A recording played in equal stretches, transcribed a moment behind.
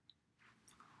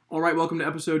All right, welcome to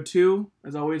episode 2.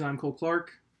 As always, I'm Cole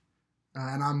Clark.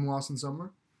 And I'm Lawson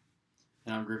Summer.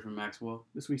 And I'm Griffin Maxwell.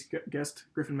 This week's guest,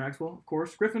 Griffin Maxwell, of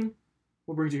course. Griffin,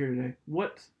 what brings you here today?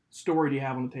 What story do you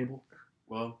have on the table?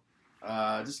 Well,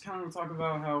 just kind of talk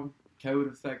about how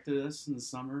COVID affected us in the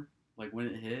summer, like when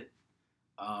it hit.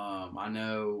 I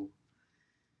know,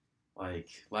 like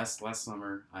last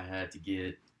summer, I had to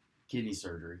get kidney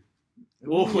surgery.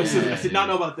 Oh, Yeah, I did not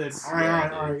know about this. All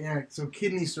right. Yeah. So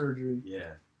kidney surgery.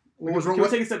 Yeah. What was wrong? Can we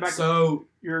take a step back? So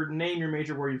Your name, your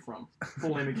major, where are you from?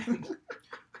 Full name again.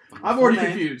 my I'm full already name-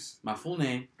 confused. My full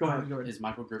name Go ahead. is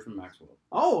Michael Griffin Maxwell.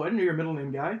 Oh, I didn't know you're a middle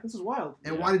name guy. This is wild.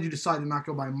 And Yeah. why did you decide to not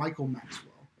go by Michael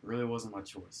Maxwell? It really wasn't my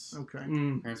choice. Okay.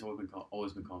 Parents have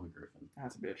always been calling me Griffin.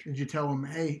 That's a bitch. Did you tell him,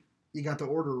 hey, you got the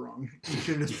order wrong? You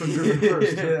should have just put Griffin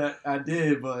first. Yeah, I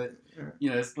did, but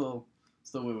Yeah. it's still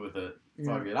went with it. It's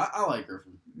all Yeah. good. I like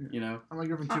Griffin. Yeah. I like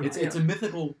Griffin too. It's a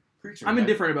mythical creature. I'm right?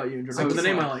 indifferent about you in general. So But the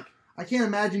name I it's like. I can't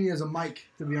imagine you as a Mike,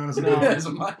 to be honest with No. you. As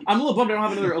a Mike. I'm a little bummed I don't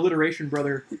have another alliteration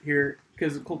brother here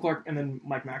because Cole Clark and then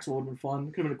Mike Maxwell would have been fun.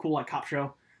 Could have been a cool cop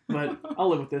show, but I'll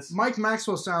live with this. Mike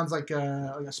Maxwell sounds like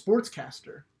a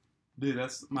sportscaster. Dude,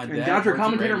 that's my And dad. Dodger works in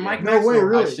commentator radio. Mike No Maxwell. way,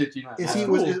 really? I shit you not. Is That's he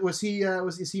cool.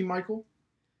 was he Michael?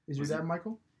 Is your Was dad he-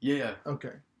 Michael? Yeah.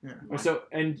 Okay. Yeah. So,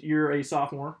 and you're a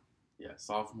sophomore Yeah,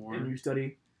 sophomore. and you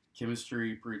study.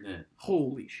 Chemistry pre-dent.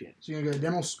 Holy shit! So you're gonna go to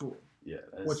dental school. Yeah.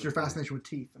 What's your fascination with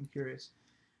teeth? I'm curious.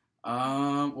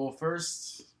 Well,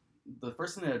 the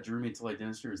first thing that drew me to like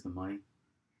dentistry was the money.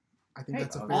 I think Hey,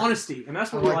 that's a fair. honesty, and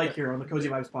that's what I we like like that. here on the Cozy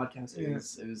Vibes podcast. Yeah.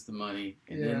 It was the money,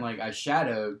 and Yeah. then like I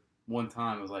shadowed one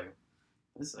time. I was like,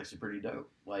 this is actually pretty dope.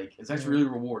 Like it's actually Yeah.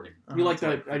 really rewarding. You like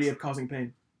Uh-huh. the idea of causing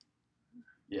pain?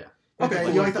 Yeah.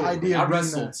 Okay, you like the idea I of being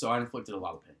wrestled, so I inflicted a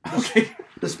lot of pain. Okay,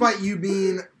 despite you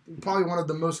being probably one of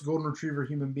the most golden retriever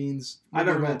human beings I've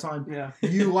of ever all met. time. Yeah.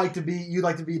 You like to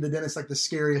be the dentist, like the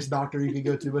scariest doctor you could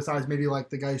go to, besides maybe like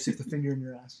the guy who sticks the finger in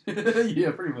your ass.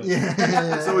 Yeah, pretty much.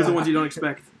 Yeah, It's always the ones you don't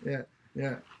expect. Yeah.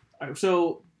 All right,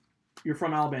 so, you're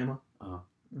from Alabama, Mhm.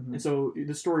 and so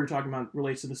the story you're talking about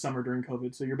relates to the summer during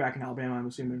COVID. So you're back in Alabama, I'm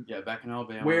assuming. Yeah, back in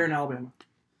Alabama. Where in Alabama?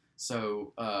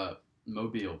 So,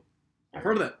 Mobile. I've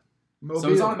heard of that. Mobile.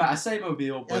 So it's on I say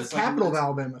Mobile, but That's it's like capital of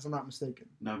Alabama, if I'm not mistaken.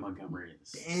 No, Montgomery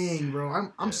is. Dang, bro,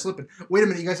 I'm Yeah. slipping. Wait a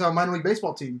minute, you guys have a minor league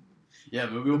baseball team, Yeah,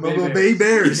 the Mobile, Mobile Bay Bay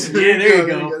Bears. Yeah, there you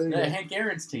go. there you Yeah, Hank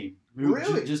Aaron's team. Who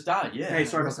Really? just died. Yeah. Hey,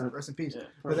 sorry Rest, about that. rest in peace. Yeah.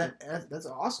 But that's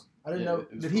awesome. I didn't Yeah, know.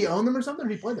 it was Did he cool. own them or something? Or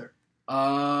did he play there?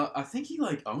 I think he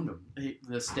like owned them.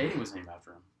 The stadium was named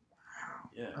after him. Wow,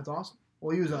 Yeah. that's awesome.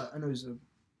 Well, I know he's a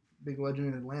big legend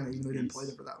in Atlanta, even though he didn't He's- play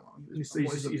there for that long. he's-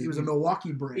 He was a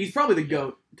Milwaukee Brave. He's probably the Yeah.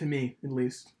 GOAT to me, at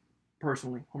least,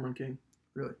 personally. Home run king.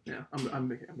 Really? Yeah, I'm a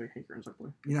big Hank Aaron's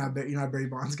player. You're not a Barry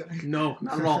Bonds guy. No,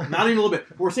 not at all. Not even a little bit.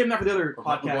 We're saving that for the other Or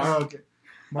Mark podcast. McGwire. Oh, okay.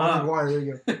 Mark McGuire, there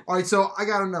you go. All right, so I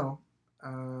gotta know,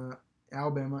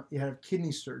 Alabama, you had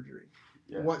kidney surgery.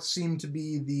 Yeah. What seemed to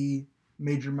be the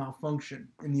major malfunction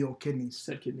in the old kidneys?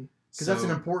 Said kidney. Because that's So,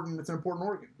 an important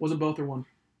organ. Was it both or one?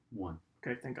 one.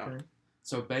 Okay, thank God. Okay.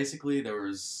 So basically, there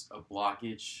was a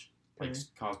blockage like Okay.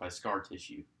 caused by scar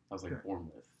tissue. I was like Okay. born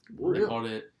with. Ooh. They called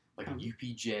it like a Mhm.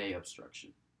 UPJ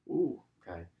obstruction. Ooh.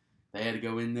 Okay. They had to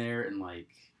go in there and like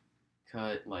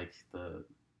cut like the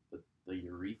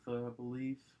urethra, I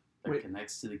believe, that Wait.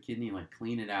 connects to the kidney and like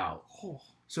clean it out. Oh.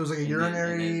 So it was like a And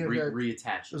then urinary.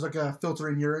 reattach it it. was like a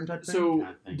filtering urine type thing. So,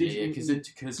 kind of thing. did Yeah, you- because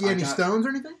Do you have any stones or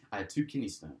anything? I had 2 kidney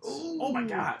stones. Oh my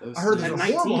God. Those I heard those At are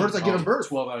 19. horrible. I heard it's like giving birth.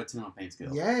 12 out of 10 on pain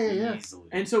scale. Yeah. Easily.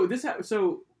 And so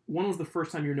so when was the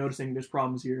first time you're noticing there's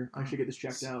problems here? I Uh-huh. should get this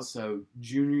checked out. So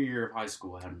junior year of high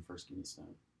school, I had my first kidney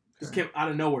stone. Just came out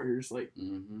of nowhere. You're just like,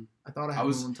 hmm I thought I I had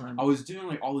was- one time. I was doing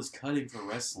like all this cutting for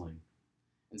wrestling,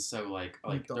 and so like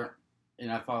thought. there,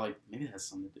 and I thought like maybe that has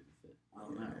something to do with it. I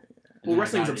don't know. Yeah. And well, then I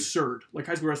wrestling's got absurd. Like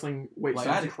high school wrestling weight Like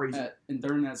I had sounds to, crazy. and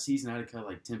during that season, I had to cut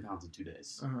like 10 pounds in 2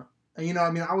 days. Uh-huh. And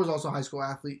I was also a high school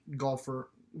athlete, golfer.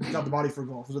 Got the body for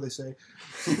golf, is what they say.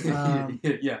 Um,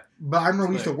 Yeah, But I remember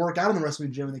we used to Right. work out in the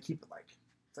wrestling gym, and they keep it like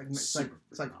it's like Super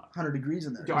 100 degrees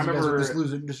in there. Yo, I You guys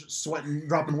remember- are just sweating,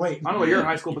 dropping weight. I don't know what you're in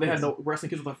high school, but they had Yes. the wrestling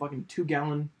kids with a fucking 2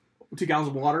 gallons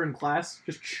of water in class,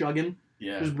 just chugging,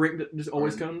 yeah. just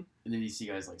always coming. And then you see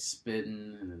guys like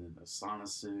spitting, and then in the sauna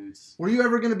suits. Were you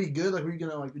ever gonna be good? Like, were you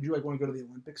gonna did you want to go to the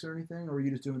Olympics or anything, or were you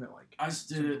just doing it like I just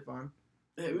did for it. fun?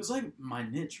 It was like my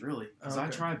niche, really, because I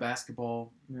Okay. tried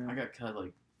basketball. Yeah. I got cut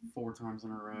like 4 times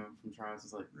in a row from tryouts.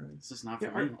 It's like Right. it's just not for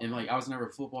Yeah, me. And like I was never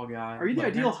a football guy. Are you the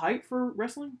Like, ideal height for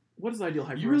wrestling? What is the ideal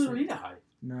height You for really wrestling? don't need a height.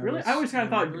 No, Really? it's- I always kind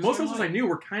of thought There's most no wrestlers I height. knew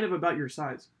were kind of about your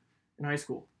size in high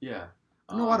school. Yeah.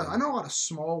 I know a lot of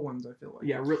small ones. I feel like.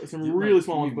 Yeah, some Dude, really like,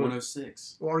 small ones. dude, But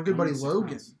 106. Well, our good buddy 106 Logan.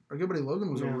 pounds. Our good buddy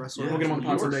Logan was a wrestler. Yeah, we'll get him on the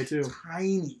pod yours. someday too.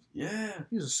 Tiny. Yeah.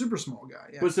 He was a super small guy.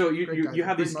 Yeah. But so Great guy, you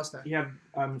have great these. mustache. You have,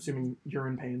 I'm assuming,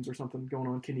 urine pains or something going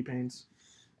on, kidney pains,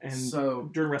 and So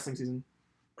during wrestling season,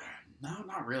 no,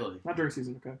 not really. not during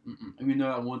season. Okay. I mean,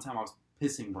 no. At one time, I was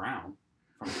pissing brown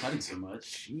from cutting so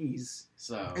much. Jeez.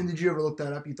 So And did you ever look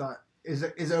that up? You thought is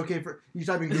it okay for you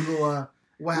type in Google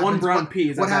what happens, One brown pea.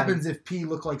 Is what that bad? happens if pee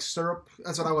looked like syrup?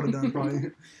 That's what I would have done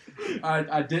probably.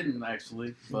 I didn't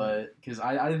actually, but because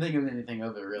I didn't think of anything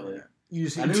of it really. Yeah. You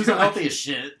just I knew it was unhealthy as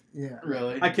shit. Yeah.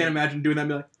 Really. I can't imagine doing that. And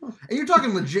be like, And you're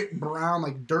talking legit brown,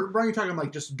 like dirt brown. You're talking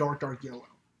like just dark yellow.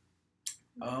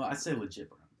 I'd say legit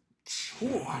brown.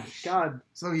 oh my god,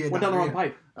 So yeah, went down the wrong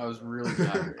diarrhea. pipe. I was really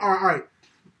dehydrated. all right.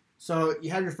 So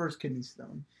you had your first kidney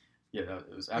stone, Yeah,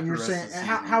 it was after and you're the rest saying of the and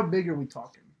season. how big are we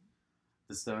talking?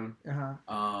 The stone?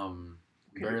 Okay.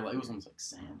 Very light. It was almost like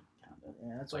sand, kind of.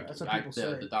 Yeah, that's Like what people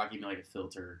say. the doc gave me like a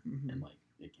filter, Mhm. and like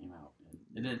it came out,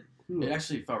 and it didn't. Ooh. It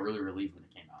actually felt really relieved when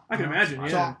it came out. I can imagine.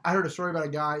 So Yeah. I heard a story about a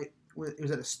guy. It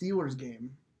was at a Steelers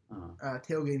game, Uh-huh.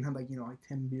 tailgating, had like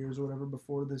 10 beers or whatever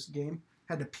before this game.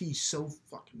 Had to pee so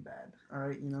fucking bad. All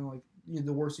right,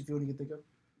 the worst feeling you can think of.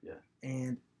 Yeah.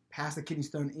 And passed the kidney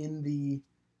stone in the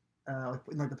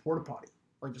in the porta potty,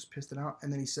 like just pissed it out.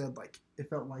 And then he said like it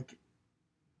felt like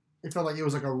it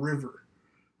was like a river.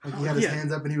 Like he had his Yeah.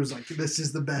 hands up and he was like, "This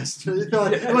is the best." It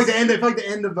felt like the end. It felt like the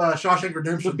end of Shawshank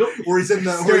Redemption, where he's in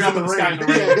the Staring up at the sky in the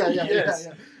rain. Yeah. Yes.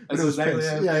 yeah. That's it was exactly pissed.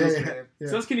 how it Yeah, feels, yeah, man. Yeah.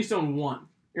 So that's kidney stone 1.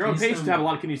 You're on Kidney pace stone to have a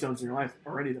one. lot of kidney stones in your life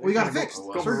already. Well, you gotta Go- fix.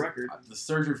 Go for Surgery. a record. The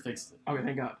surgery fixed it, Okay,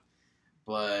 thank God.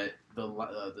 but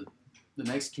the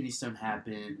next kidney stone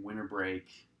happened winter break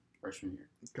freshman year.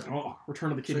 Oh,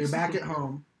 return of the So kidney. you're back at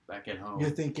home. Back at home, You're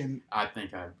thinking, I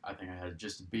think I had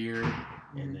just a beer,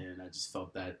 and then I just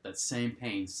felt that same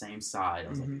pain, same side. I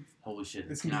was like, holy shit,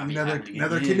 This this cannot could be be another happening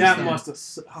kidney again. That stone.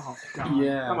 must have. Oh God.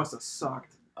 Yeah. That must have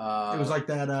sucked. it was like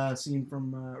that scene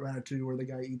from Ratatouille where the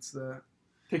guy eats the.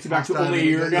 Takes you back to Hostile, only a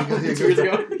year yeah, ago, yeah, 2 years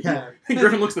ago. Yeah.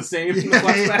 Griffin looks the same in the Yeah,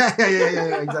 flashback.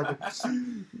 yeah,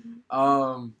 exactly.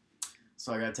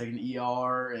 So I got taken to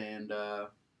ER, and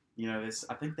this.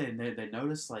 I think they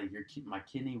noticed like my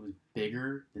kidney was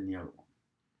bigger than the other one,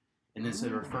 and then so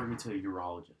they referred me to a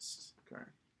urologist. Okay.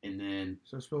 And then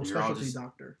So it's a little Urologist- specialty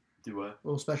doctor. do a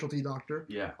Little specialty doctor.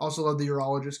 yeah. Also love the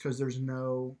urologist because there's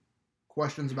no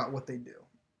questions about what they do.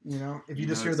 If you You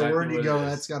just know hear exactly the word, you what go, it is.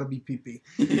 "That's got to be pee-pee."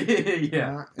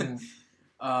 Yeah.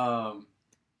 Yeah.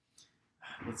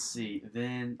 Let's see.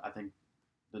 Then I think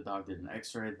the doc did an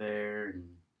X-ray there and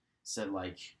said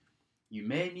like, you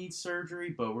may need surgery,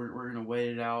 but we're gonna wait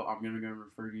it out. I'm gonna go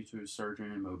refer you to a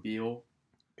surgeon in Mobile.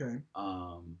 Okay.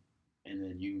 And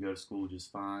then you can go to school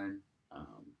just fine.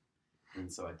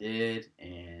 And so I did.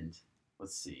 And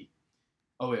let's see.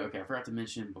 Oh wait, okay. I forgot to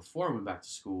mention before I went back to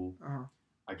school, Uh-huh.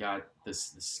 I got the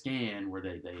scan where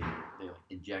they like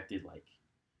injected like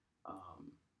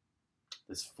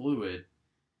this fluid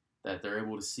that they're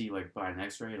able to see like by an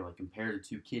X-ray to like compare the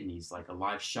two kidneys, like a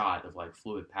live shot of like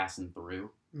fluid passing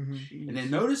through. Mm-hmm. And they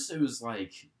noticed it was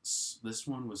like this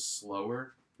one was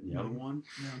slower than the other one.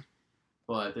 Yeah.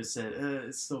 But they said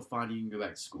it's still fine. You can go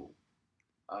back to school.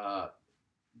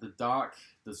 The doc,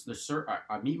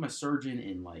 I meet my surgeon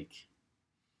in like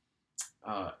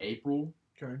April.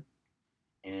 Okay.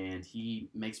 And he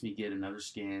makes me get another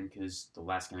scan because the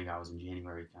last scan I got was in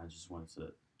January. Kind of just wanted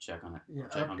to check on it, Yeah,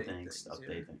 check on update things, things,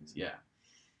 update things. Yeah.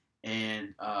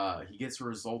 And he gets the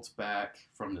results back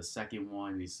from the second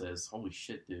one. And he says, "Holy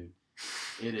shit, dude!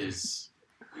 It's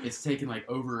taken like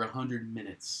over 100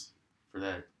 minutes for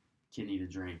that kidney to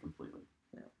drain completely.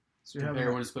 So you're having.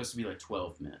 Compare when it's supposed to be like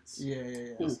 12 minutes. Yeah.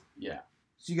 Ooh. Yeah.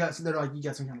 So they're like you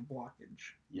got some kind of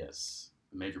blockage. Yes,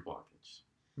 a major blockage.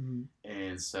 Mm-hmm.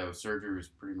 And so surgery was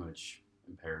pretty much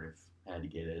imperative. Had to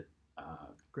get it.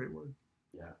 Great word.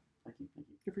 Yeah. Thank you.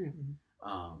 Good for you.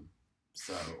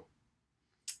 So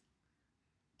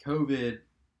COVID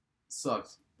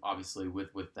sucked, obviously,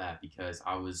 with that because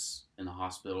I was in the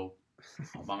hospital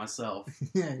all by myself,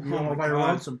 Yeah, you're Oh all my by your God.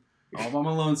 lonesome. all by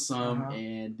my lonesome, Uh-huh.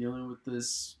 and dealing with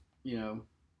this.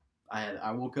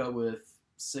 I woke up with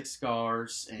 6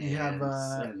 scars and, You have,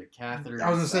 and a catheter. I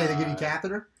was gonna say they give you inside.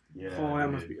 catheter. Yeah. Oh, that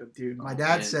dude. must be dude. My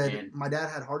dad And- said and- my dad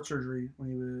had heart surgery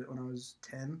when I was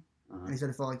 10, Uh-huh. and he said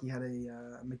it felt like he had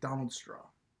a McDonald's straw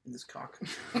in his cock.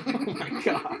 Oh my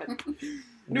God.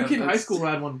 New Yeah, kid in high that's- school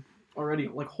had one already,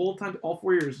 like whole time, all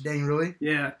 4 years. Dang, really?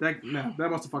 Yeah, that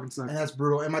must have fucking sucked. And that's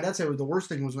brutal. And my dad said the worst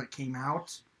thing was when it came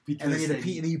out, Because and then you had to they-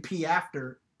 pee, and then you pee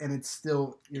after, and it's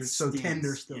still you're It so stings.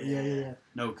 tender still. Yeah.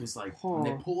 No, because like when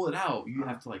they Oh. pull it out, you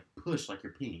have to like push like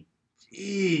you're peeing.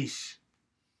 Eesh.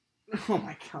 Oh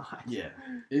my god. Yeah.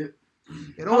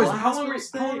 It always- How long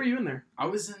were you in there? I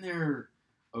was in there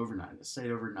overnight. I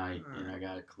stayed overnight and I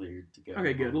got cleared to go.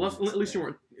 Okay, good. home Well, the at next least you day.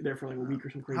 weren't there for like a week or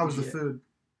some crazy. How was the shit. food?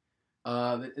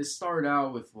 It started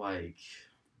out with like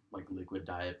liquid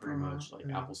diet, pretty much like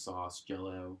yeah. applesauce,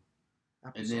 Jello.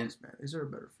 Applesauce, And then- man. Is there a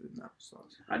better food than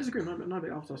applesauce? I disagree. I'm not a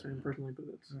big applesauce fan personally, but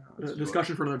it's No, a it's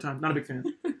discussion for another time. Not a big fan.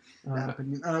 bad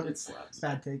opinion. It slaps.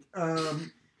 Bad take.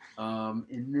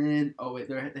 And then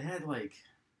they had like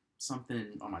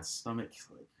something on my stomach,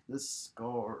 like this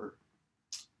scar.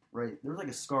 Right, there was like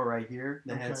a scar right here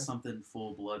that had Okay. something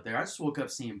full of blood there. I just woke up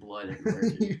seeing blood everywhere.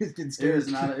 Dude. You just get It scared.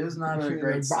 was not a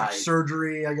great sight.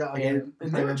 Surgery. I got And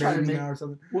like they were a trying to baby make- now or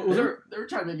something. Was there They were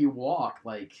trying to make me walk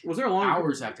like was there a long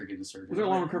hours after getting surgery. Was there a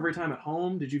long recovery time at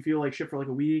home? Did you feel like shit for like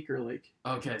a week or like?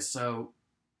 Okay, so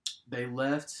they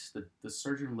left the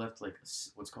surgeon left like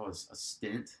what's called a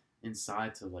stent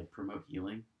inside to like promote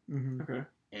healing, Mm-hmm. Okay.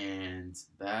 and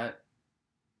that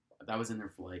was in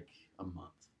there for like a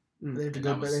month. They have to And go.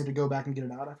 that was- They have to go back and get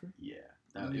it out after. Yeah,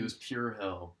 it was pure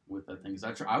hell with that thing.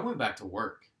 'Cause I went back to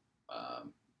work.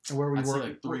 And where we I'd say work?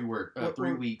 like 3 where-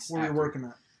 weeks. Where were you after, working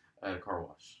at? at a car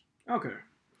wash. Okay.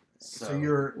 So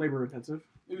you're Labor intensive.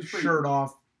 It was pretty, shirt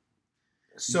off,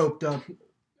 soaped up.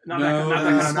 Not No, that kind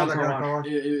of not that car kind of wash.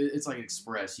 car. It's like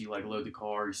express. You like load the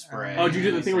car, you spray. Oh, did you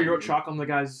do the thing where you wrote It's chalk on the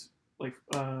guy's like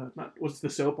not what's the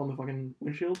soap on the fucking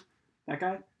windshield? That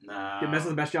guy? Nah. Get messing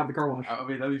the best job at the car wash. I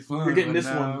mean, that'd be fun. You're getting but this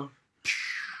no. one.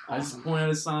 I just point out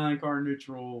a sign, car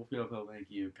neutral, thank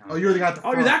you. Oh, you're the guy. At the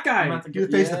Oh, you're that I'm guy. at the- You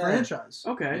face the yeah. franchise.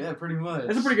 Okay. Yeah, pretty much.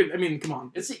 That's a pretty good. I mean, come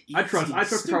on. It's an I trust easy, the car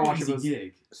stupid wash easy was-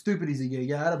 gig. Stupid easy gig.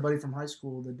 Yeah, I had a buddy from high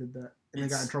school that did that, and they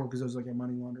got in It's- trouble because it was like a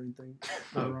money laundering thing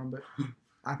later on. But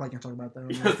I probably can't talk about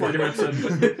that. That's probably a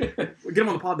different episode. Get him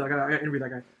on the pod though. I gotta interview that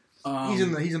guy. He's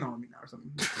in the army now or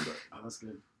something. But Oh, that's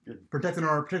good. protecting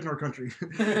our country.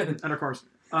 And our cars.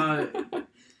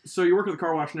 So you work at the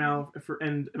car wash now,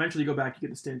 and eventually you go back. You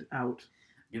get the stint out.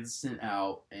 Get sent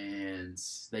out, and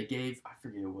they gave, I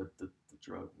forget what the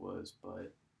drug was,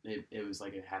 but it was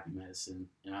like a happy medicine.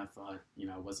 And I thought,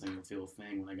 I wasn't going to feel a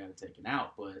thing when I got it taken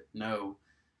out. But no,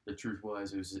 the truth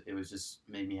was, it was just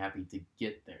made me happy to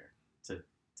get there, to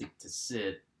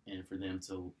sit, and for them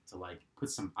to like put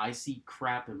some icy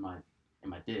crap in my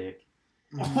dick.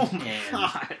 Oh my And-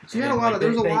 god! So you had a lot of. There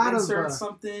was a They lot of insert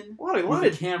something A lot with of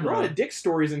a camera. A lot of dick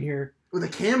stories in here. with a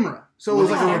camera. So it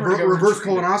was With like a a camera to go reverse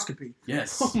retrieve it. colonoscopy.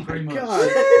 Yes, Oh my pretty much. God.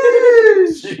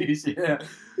 Jeez, yeah.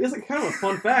 It's like kind of a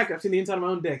fun fact. I've seen the inside of my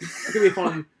own dick. That could be a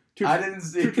fun. I didn't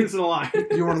see. Two truths and a lie.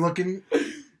 You weren't looking.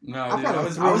 No, I dude, thought I I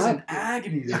was threw in up.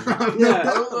 agony. Dude. Yeah.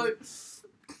 I was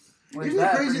like Isn't it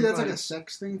that, crazy pretty that's like a much.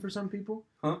 sex thing for some people?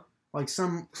 Huh? Like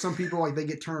some people like they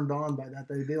get turned on by that.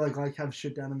 They like have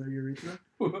shit down in their urethra.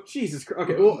 Jesus Christ.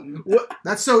 Okay. Well, what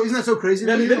That's so. Isn't that so crazy?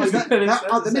 to That- you? that Like, is- that that is- that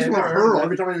that's makes me insane. want to I've heard hurl that.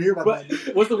 every time I hear about but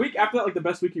that. was the week after that like the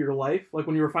best week of your life? Like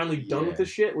when you were finally done with Yeah. this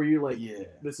shit? Were you like, Yeah,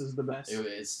 this is the best?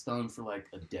 it stung for like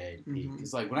a day to pee. Mhm.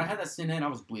 Because like when I had that stint in, I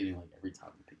was bleeding like every time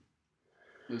I pee.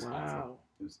 It was awful. Wow.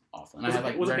 It was awful, and Was I had it-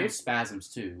 like was it random painful? spasms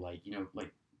too. Like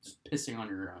like just pissing on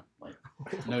your like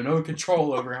no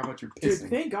control over how much you're Dude, pissing.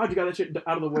 thank God you got that shit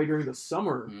out of the way during the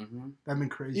summer. Mm-hmm. That'd been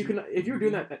crazy. You can, if you were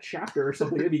doing that chapter or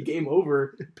something, it'd be game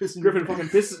over. Pissing Griffin fucking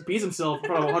pees himself in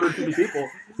front of 150 people.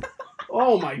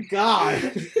 Oh my God.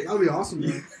 That would be awesome.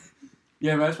 Man.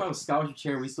 Yeah, man, that's why I was scholarship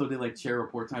chair. We still did like chair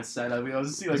reports. And I sat up. I was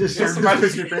just see like Just chair somebody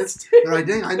reports. piss your pants. They're like,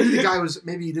 dang, I knew the guy was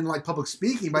maybe he didn't like public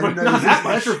speaking, but I didn't know he was Not this that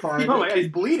much. petrified. Oh my God, he's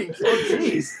bleeding. Oh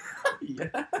jeez.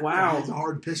 Yeah. Wow. He's a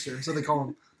hard pisser, so they call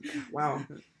him. Wow.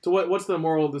 So what's the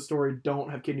moral of the story? Don't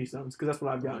have kidney stones, because that's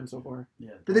what I've gotten so far.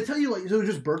 Yeah. Did they tell you like so it was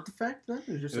just birth defect then?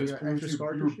 It was just It was like pretty extra much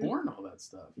scar you were tissue? born all that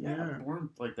stuff. Yeah, Yeah. born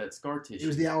like that scar tissue. It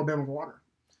was the Alabama water.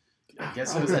 I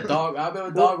guess it was that dog.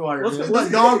 Alabama dog water. let's- dude.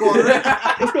 let's- dog water.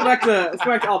 Let's go back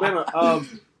to Alabama.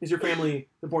 Is your family,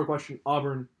 the important question,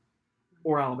 Auburn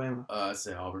or Alabama? I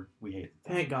say Auburn. We hate it.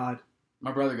 Thank God.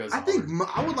 My brother goes. I think Auburn.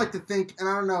 I would like to think, and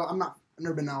I don't know, I've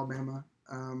never been to Alabama,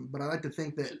 but I like to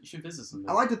think that You should visit some.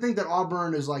 I like to think that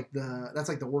Auburn is like the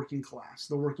working class,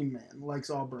 the working man likes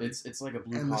Auburn. It's like a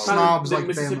blue And the collar. snobs the like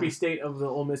Mississippi Bama. State of the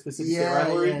Ole Miss Mississippi State yeah,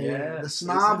 rivalry. yeah, yeah. Yeah. The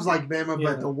snobs like Bama,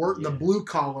 Yeah. but the Yeah. blue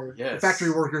collar, Yes. the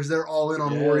factory workers, they're all in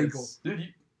on War Yes. Eagle. Dude,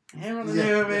 you hammer on the Yeah.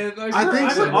 nail, man. I think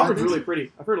I've so. heard I Auburn's think really so.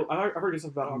 pretty. I've heard good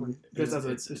stuff about Auburn. Just as a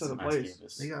it's just as a nice place.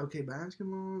 campus. They got okay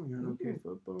basketball, they got okay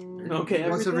football. Okay,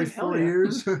 once every everything? Hell 4 yeah.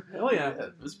 years. Hell yeah.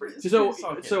 It's pretty. It's So pretty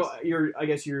solid so campus. I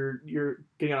guess you're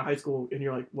getting out of high school and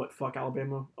you're like, what, fuck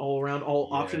Alabama all around, all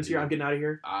Yeah, options here. dude. I'm getting out of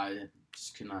here. I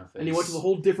just could not face. And you went to the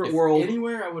whole different If world.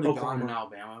 Anywhere I would have gone in Oklahoma.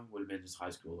 Alabama would have been just high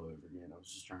school all over again. I was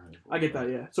just trying to. I get that,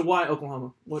 yeah. So why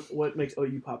Oklahoma? What makes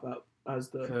OU pop out as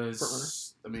the front runner?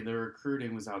 Because I mean, their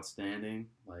recruiting was outstanding.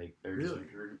 Like they're just Really?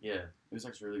 recruiting. Yeah, it was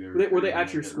actually really good. Were they recruiting.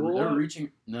 at your Like, school a They're lot?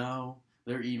 reaching. No,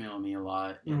 they're emailing me a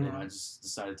lot, and then Mhm. I just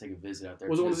decided to take a visit out there.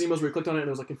 Was it one of those because- emails where you clicked on it and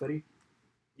it was like confetti?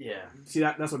 Yeah, See,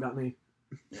 that's what got me.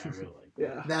 yeah, I really like.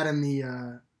 Yeah. That and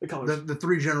the colors. the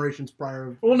 3 generations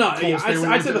prior. Well, no, Cole yeah, Stanley I'd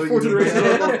went say to the OU. fourth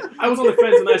generation. I was on the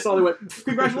fence and I saw they went,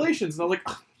 congratulations. And I was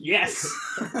like, yes.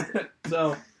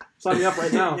 So, sign me up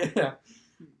right now. Yeah.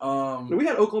 We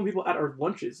had Oklahoma people at our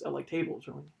lunches at like tables.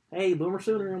 They're like, hey, Boomer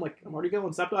Sooner. I'm like, I'm already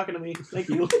going. Stop talking to me. Thank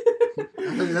you.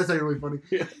 That's actually really funny.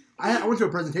 Yeah. I went to a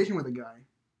presentation with a guy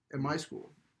at my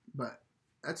school, but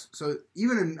that's so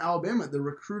even in Alabama, the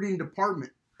recruiting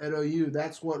department at OU,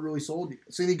 that's what really sold you.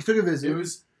 So you took a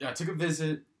visit. I took a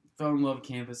visit, fell in love with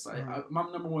campus. Mhm. My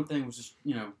number one thing was just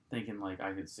thinking like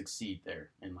I could succeed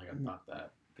there, and like I thought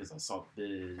that because I saw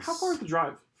Biz. How far is the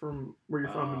drive from where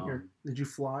you're from and here? Did you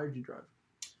fly? Or did you drive?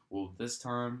 Well, this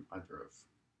time I drove,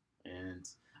 and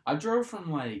I drove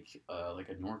from like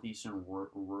a northeastern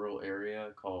rural area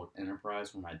called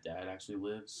Enterprise, where my dad actually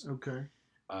lives. Okay.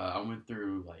 I went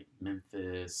through like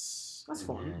Memphis. That's and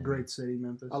fun. then- Great city,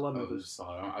 Memphis. I love Oh, it Memphis. was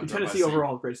solid. I drove Tennessee by St.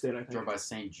 overall, great state, I think. Drove by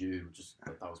St. Jude, which is,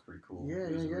 I thought was pretty cool. Yeah,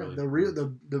 It was yeah. really The cool. real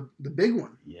the big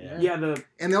one. Yeah. Yeah, the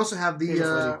And they also have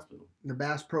Campus the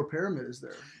Bass Pro Pyramid is there.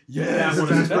 That Yeah,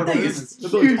 one is- that thing is the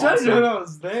building's huge. I didn't know awesome. that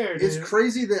was there. It's dude.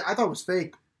 crazy that I thought it was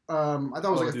fake. I thought it was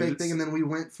Oh, like a dude, fake it's- thing, and then we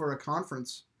went for a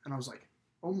conference, and I was like,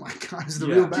 "Oh my god, it's the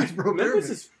Yeah. real Bass Dude, Pro Pyramid." Memphis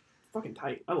is fucking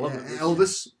tight. I love Yeah, Memphis.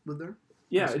 Elvis lived there.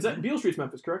 Yeah, is that Beale Street's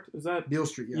Memphis, correct? Is that? Beale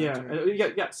Street. Yeah. Yeah, that's right. and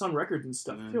you got Sun Records and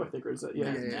stuff too, I think, or is that?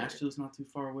 Yeah. Yeah, yeah. Nashville's not too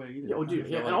far away either. Yeah, well, I dude,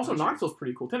 feel yeah, like and also Nashville- Knoxville's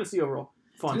pretty cool. Tennessee overall,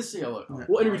 fun. Tennessee, Yeah.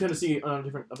 We'll interview Tennessee on a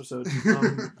different episode.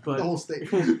 the But whole state.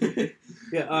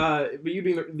 yeah, but you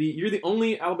being you're the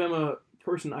only Alabama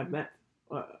person I've met.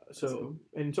 So cool.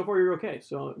 and so far you're okay.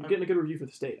 So you're getting a good review for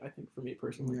the state, I think, for me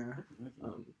personally. Yeah.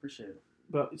 Appreciate it.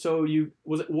 But so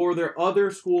were there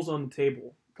other schools on the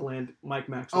table to land Mike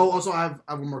Maxwell? Oh, also I have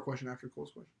one more question after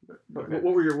Cole's question. But, But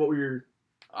what were your?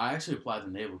 I actually applied to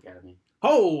Naval Academy.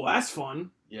 Oh, that's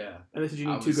fun. Yeah. And they said you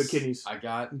I need two good was- kidneys. I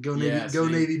got Go Navy, yeah, go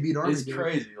see, Navy, beat Army. It's dude.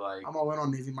 crazy. Like I'm all in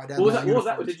on Navy. My dad. What was liked that? What was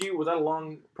that? uniforms. Was that a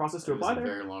long process to it was apply a there?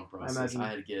 very long process. imagine. I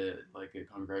had to get like a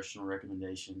congressional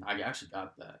recommendation. I actually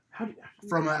got that. How did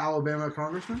From an Alabama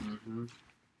congressman, Mm-hmm.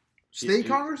 state it-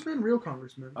 congressman, real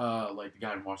congressman. Like the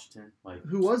guy in Washington. Like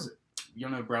Who was it? you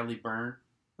know Bradley Byrne.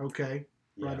 Okay,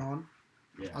 Yeah. right on.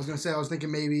 Yeah. I was gonna say I was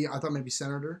thinking I thought maybe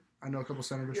senator. I know a couple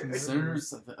senators from there.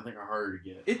 Senators, I think, are harder to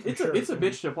get. It's I'm sure. a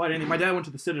bitch to apply to anything. My dad went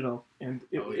to the Citadel, and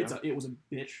it Oh, yeah? it was a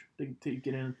bitch to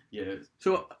get in. Yeah.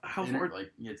 So how far?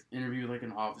 Like you had to interview like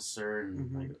an officer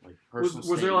and Mhm. like personal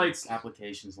Was there, like- statements,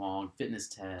 applications long, fitness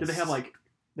tests. Did they have like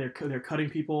they're cutting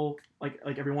people like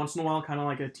every once in a while, kind of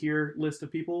like a tier list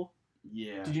of people?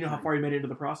 Yeah. Did you know how far you made it into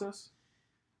the process?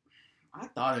 I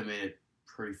thought I made it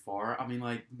pretty far. I mean,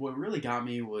 like what really got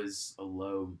me was a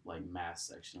low like math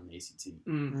section on the ACT.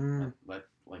 Mm. Mm.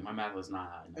 Like my math was not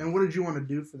high enough. And what did you want to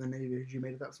do for the Navy? Did you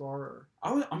made it that far? Or?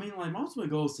 I mean, like my ultimate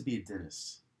goal is to be a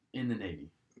dentist in the Navy.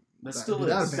 That That- still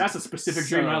that is. would That's a specific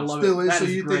dream. and I love Still it. is. That So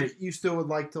is you great. think you still would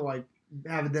like to like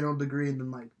have a dental degree and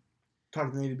then like talk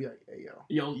to the Navy and be like, hey yo.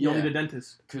 You'll Yeah. need a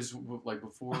dentist. Because like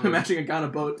before. I'm imagining a guy on a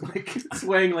boat, like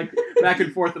swaying like back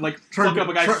and forth, and like Trying fuck up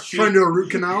a guy's trying sheet. to do a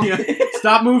root canal. Yeah.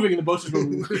 Stop moving, and the boat's just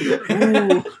going.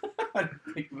 Ooh.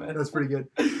 That's pretty good.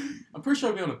 I'm pretty sure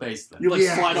I'll be on a base then. You like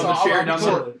Yeah, slide on so the chair I'll down be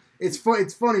the. sure. It's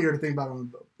It's funnier to think about on the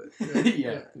boat. But,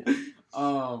 Yeah.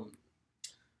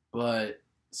 But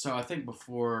so I think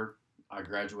before I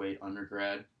graduate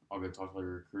undergrad, I'll go talk to a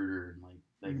recruiter and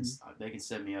like they can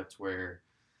set me up to where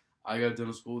I go to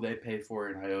dental school, they pay for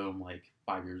it, and I owe them like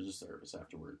 5 years of service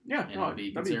afterward. Yeah, and no, I'll be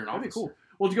that'd considered an that'd be officer. cool.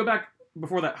 Well, to go back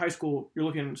before that, high school, you're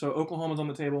looking. So Oklahoma's on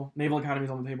the table, Naval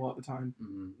Academy's on the table at the time.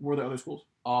 Mhm. Were there other schools?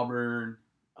 Auburn,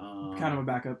 Kind of a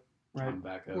backup, right? I'm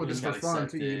back up. Well, just for got fun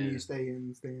too. You accepted. need to stay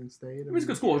in state. I mean, it's a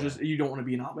good school. It's Yeah. just you don't want to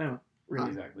be in Alabama, really.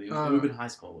 Exactly. It would have been high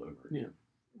school all over. Yeah.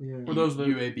 Yeah. Were those the-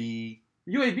 UAB?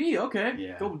 UAB? Okay.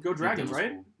 Yeah. Go Dragons, dental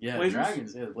right? school. Yeah, Blazers?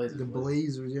 Dragons. Yeah, the Blazers. The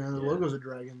Blazers, yeah, the Yeah. logo's a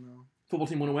dragon though. Football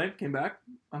team went away, came back.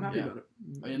 I'm happy Yeah. about it.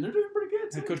 And they're doing pretty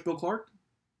good. Head too. coach Bill Clark,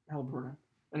 hell of a program.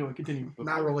 Anyway, continue.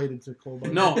 Not related to Cole.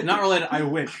 Bud. No, not related. I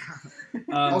wish.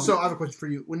 Also, I have a question for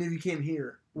you. Whenever you came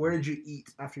here, where did you eat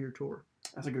after your tour?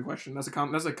 That's a good question. That's a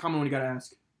common one you gotta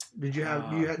ask. Did you have?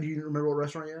 Do you remember what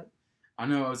restaurant you had? I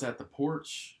know I was at the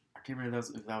Porch. I can't remember if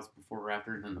that was before or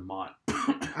after, and then the Mont.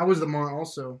 I was the Mont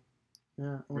also. Yeah, I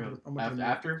went Really? to the Mont.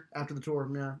 After? After the tour,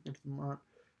 yeah, into the Mont,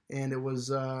 and it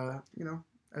was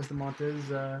as the Mont is.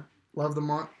 Love the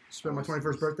Mont. Spent my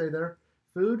 21st birthday there.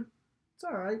 Food, it's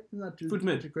all right. Not too Food's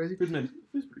mid. too crazy. Food's mid.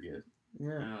 It's pretty good.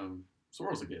 Yeah.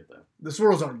 Swirls are good though. The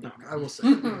swirls are good. I will say.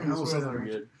 I will say Swirls that are much.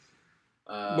 good.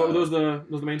 But were those the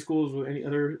main schools? Or any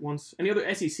other ones? Any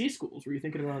other SEC schools? Were you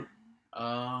thinking about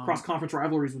cross conference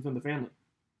rivalries within the family?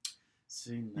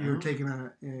 See, no. You were taking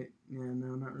a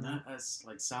no, not really. No, that's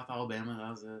like South Alabama. That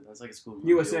was it. That's like a school. in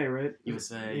USA, Mobile. right?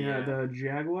 USA. Yeah, Yeah. the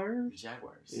Jaguars.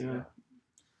 Jaguars. Yeah. Yeah.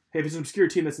 Hey, if it's an obscure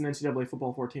team that's an NCAA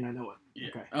football 14, I know it. Yeah.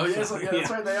 Okay. Oh yeah, So, that's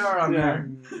right. They are on Yeah.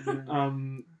 there.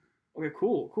 Okay,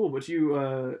 cool. But you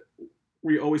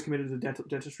were you always committed to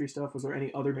dentistry stuff? Was there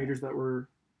any other majors that were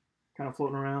kind of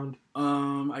floating around?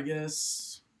 I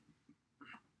guess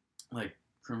like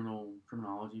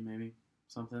criminology maybe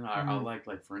something. I like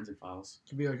forensic files.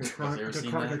 Could be like a crime, ever like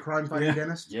seen a that? crime fighting Yeah.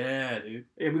 dentist. Yeah, dude.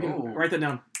 Yeah, we can Oh. write that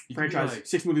down. You can be Franchise, like-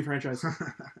 6-movie franchise.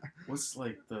 What's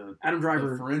like the Adam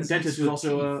Driver, forensics dentist, is with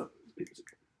also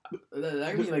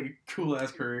that could be like a cool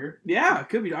ass career. yeah, it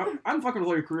could be. I'm fucking with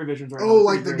all your career visions right now. Oh, It's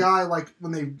like pretty the great. guy, like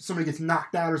when somebody gets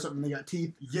knocked out or something, they got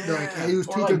teeth. Yeah, They're like, hey, whose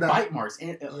or teeth like are that? bite marks,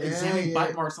 examining yeah.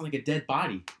 bite marks on like a dead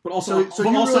body but also So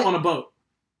you also really- on a boat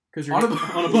because you're on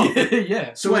a boat.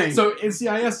 yeah. Swing. So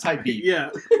NCIS type beat. Yeah,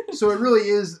 So it really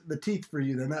is the teeth for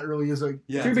you. Then that really is a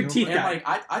Yeah. You're a big teeth And guy.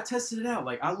 like I tested it out.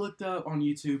 Like I looked up on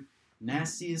YouTube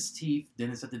nastiest teeth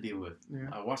dentists have to deal with. Yeah.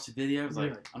 I watched the video. I was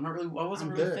like, I wasn't I'm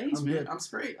really good. phased, I'm man. good. I'm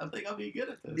straight. I think I'll be good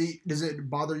at this. Does it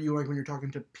bother you like when you're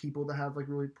talking to people that have like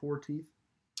really poor teeth?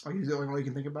 Like is it like all you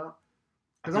can think about?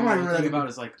 I Because think I'm not all even I really think about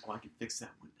is like, oh, I can fix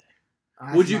that one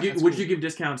day. would you give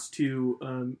discounts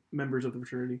to members of the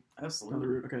fraternity down the Absolutely.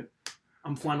 route? Okay,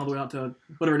 I'm flying all the way out to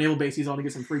whatever naval base he's on to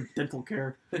get some free dental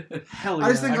care. Hell yeah! I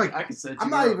just think like I can set I'm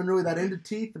you not up. even really that into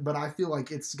teeth, but I feel like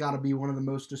it's got to be one of the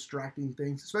most distracting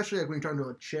things, especially like when you're talking to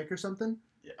a chick or something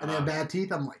Yeah. and they have bad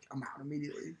teeth. I'm like, I'm out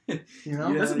immediately. You know.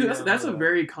 Yeah. that's a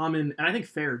very common and I think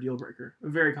fair deal breaker.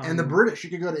 Very common. And the British, you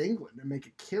could go to England and make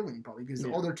a killing probably because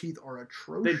Yeah. all their teeth are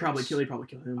atrocious. They'd probably kill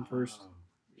him first. Oh,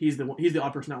 He's the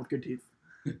odd person out with good teeth.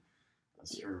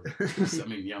 that's true. I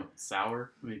mean,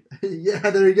 sour. I mean, Yeah,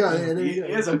 there you go. Yeah, there he you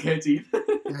go. has okay teeth.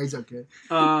 Yeah, he's okay.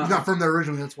 Uh, He's not from there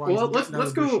originally. That's why. well, he's let's getting out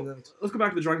of go. British shit. Let's go back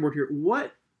to the drawing board here.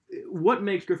 What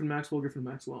makes Griffin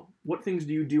Maxwell? What things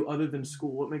do you do other than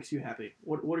school? What makes you happy?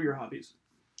 What are your hobbies?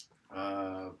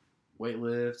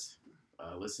 Weightlift,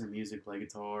 listen to music, play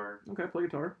guitar. Okay, play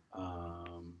guitar.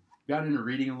 Got into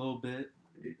reading a little bit.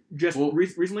 Just Well,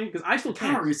 recently, because I still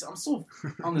Kind of can't. recent. I'm still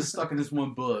on this stuck in this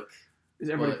one book. Is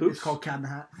everybody but poops? It's called Cat in the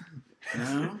Hat.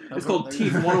 No, It's called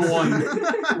Teeth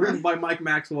 101, written by Mike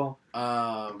Maxwell.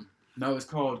 No, it's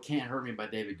called "Can't Hurt Me" by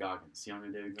David Goggins. You know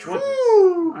who David Goggins?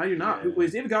 Woo! I do not. Yeah. Wait,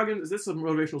 is David Goggins? Is this a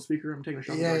motivational speaker? I'm taking a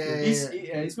shot. Yeah, at yeah,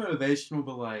 here. He's motivational,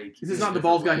 but like This is not the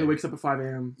bald guy who wakes up at 5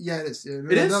 a.m. Yeah, it is. Yeah.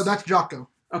 It is? No, that's Jocko.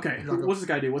 Okay, Jocko. what's this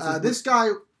guy do? What's This guy,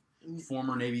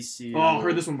 former Navy SEAL. Oh, I've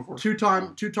heard this one before.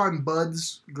 two-time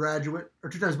Buds graduate or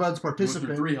 2 times Buds Went through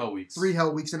participant. 3 whole weeks. 3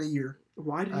 hell weeks in a year,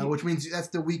 Why did he? which means that's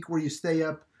the week where you stay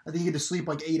up. I think you get to sleep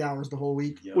like 8 hours the whole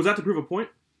week. Yep. Was that to prove a point?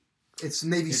 It's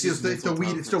Navy It's SEALs. just It's to mental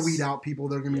weed. It's to toughness. weed out people.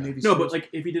 They're gonna be Yeah. Navy No, SEALs. but like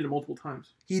if he did it multiple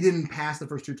times. he didn't pass the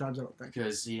first 2 times. I don't think.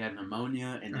 Because he had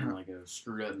pneumonia and then like a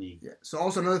screwed up knee. Yeah. So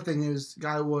also another thing is,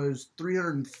 guy was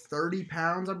 330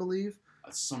 pounds, I believe.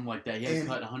 Something like that. He had to And-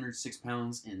 cut 106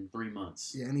 pounds in 3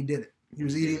 months. Yeah, and he did it. He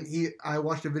was eating. I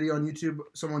watched a video on YouTube.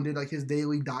 Someone did like his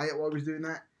daily diet while he was doing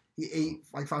that. He ate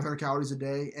like 500 calories a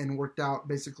day and worked out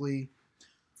basically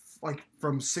like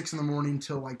from 6 in the morning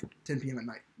till like 10 p.m. at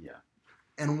night. Yeah.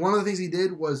 And one of the things he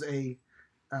did was a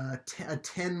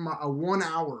 1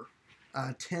 hour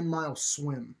 10-mile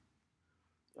swim,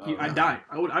 I'd die.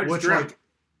 I would just which drown. like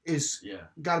is Yeah.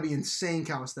 got to be insane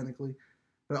calisthenically.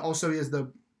 But also he has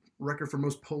the record for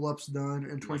most pull-ups done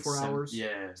in 24 hours. Yeah.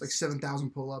 It's like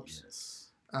 7,000 pull-ups. Yes.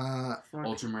 Fuck.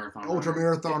 Ultra marathon. Ultra runner.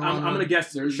 marathon. I'm runner. gonna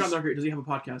guess. There's- Sean Ducker, does he have a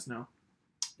podcast now?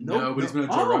 No, Nope, but he's been on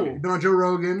no. Joe Oh. Rogan. Been on Joe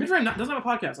Rogan. Good for him. Doesn't have a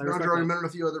podcast. I Been on respect Joe Rogan. that. Been on a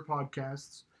few other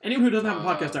podcasts. Anyone who doesn't have a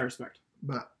podcast, I respect.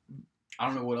 But I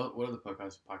don't know what other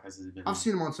podcasts has he been on. I've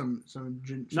seen him on some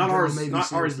Not general ours. Navy Not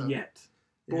SEAL ours stuff. yet.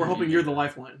 But Yeah, we're hoping you're the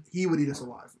lifeline. he would eat us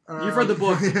alive. You've read the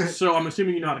book, so I'm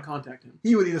assuming you know how to contact him.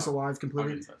 He would eat us alive I'll get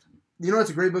completely. in touch with him. You know, it's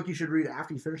a great book you should read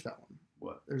after you finish that one.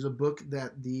 What? There's a book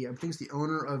that I think it's the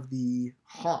owner of the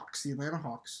Hawks, the Atlanta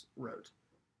Hawks, wrote,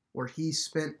 where he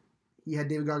had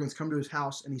David Goggins come to his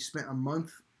house and he spent a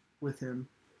month with him,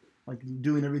 like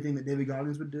doing everything that David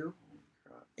Goggins would do.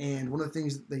 And one of the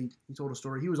things that he told a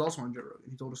story. He was also on Joe Rogan.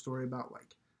 He told a story about like,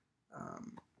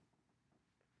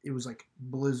 it was like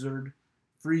blizzard,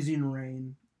 freezing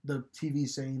rain. The TV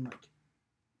saying like,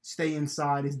 stay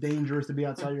inside. It's dangerous to be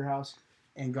outside your house.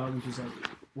 And Goggins was like,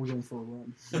 we're going for a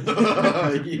run.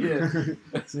 Yeah.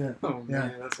 Yeah. Oh Yeah.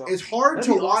 man, that's awesome. It's hard That'd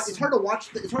to be watch. awesome. It's hard to watch.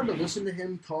 It's hard to listen to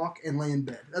him talk and lay in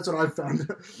bed. That's what I've found.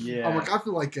 Yeah. I'm like, I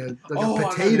feel like a I know,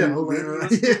 potato dude. laying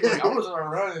around. Like, I was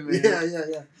running,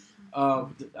 man. Yeah.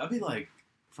 That'd be like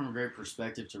from a great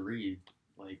perspective to read,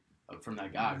 like from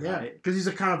that guy, Yeah, right? because he's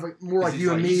a kind of like more 'Cause like he's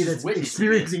you and like- me he's that's just witnessing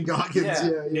experiencing Goggins.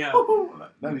 Yeah. Yeah. Yeah.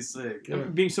 That'd be sick. Yeah.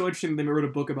 Being so interesting, they wrote a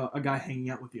book about a guy hanging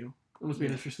out with you. It must be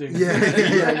interesting.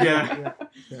 Yeah.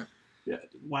 Yeah.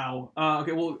 Wow.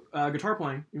 Okay. Well, guitar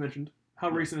playing you mentioned. How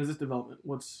recent is this development?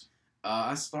 What's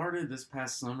I started this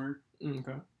past summer,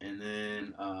 okay? and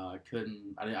then I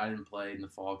didn't play in the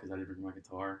fall because I didn't bring my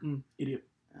guitar. Idiot.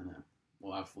 And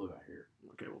well, I flew out here.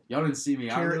 Okay. Well, Y'all didn't see me.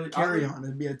 Carry on.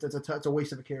 That's a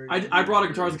waste of a carry on. I brought a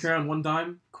guitar as a carry on one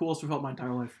time. Coolest I've felt my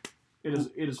entire life. It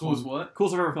is Cool as fun. what?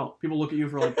 Coolest I've ever felt. People look at you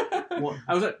for like. Well,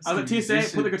 I was at TSA. musician.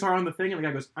 Put the guitar on the thing, and the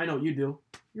guy goes, "I know what you do.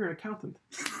 You're an accountant."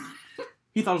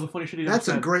 He thought it was the funniest shit he'd ever That's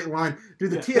said. a great line,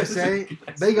 dude. The Yeah. TSA,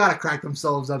 they gotta crack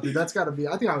themselves up, dude. That's gotta be.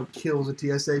 I think I would kill as a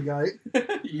TSA guy.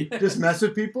 Yeah. Just mess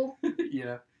with people.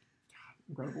 Yeah.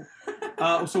 Incredible.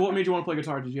 So what made you want to play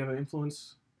guitar? Did you have an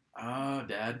influence?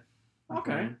 Dad.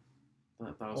 Okay. That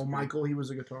was Oh, cool. Michael, he was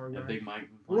a guitar guy. Yeah, Big Mike.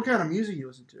 What kind of music you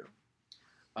listen to?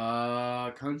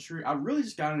 Country. I really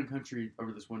just got into country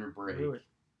over this winter break. Really?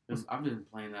 'Cause I've been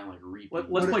playing that like repeat. Let's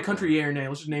What- play country yeah or nay.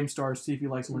 Let's just name stars. See if you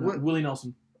like someone. What- Willie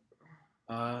Nelson,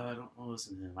 I don't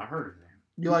listen to him. I heard of him.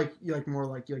 You like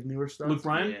newer stuff? Luke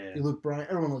Bryan. Yeah. You Luke Bryan.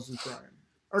 Everyone loves Luke Bryan.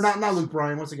 Or not Luke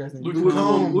Bryan. What's the guy's name? Luke Luke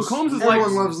Combs. Combs. Luke Combs is Everyone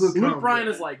like- loves Luke Luke Combs. Bryan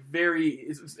is like very.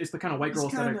 It's the kind of white girl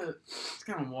It's aesthetic.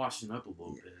 kind of washing up a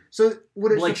little bit. So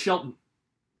what is Blake Shelton.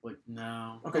 Like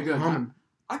no. Okay, good. Oklahoma?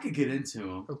 I could get into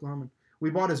him. Oklahoma. We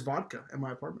bought his vodka at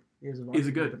my apartment. He has a vodka Is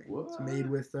it good? company. What? It's made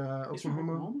with He's from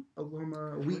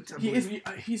Oklahoma wheat. I He believe.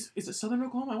 is. Is it Southern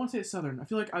Oklahoma? I want to say it's Southern. I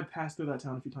feel like I've passed through that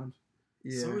town a few times.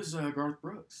 Yeah. So is Garth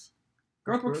Brooks.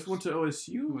 Garth Brooks. Brooks went to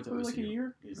OSU Went to for like a OSU.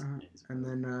 year. He's, Uh-huh. he's And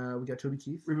then we got Toby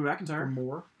Keith Reba from McEntire.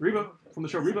 More, Reba from the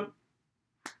show Reba.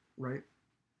 right?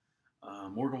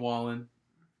 Morgan Wallen.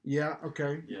 Yeah.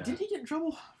 Okay. Yeah. Did he get in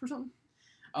trouble for something?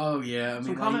 Oh yeah. I mean,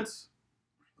 Some like, comments.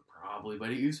 probably, but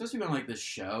he was supposed to be on like this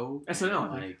show. SNL,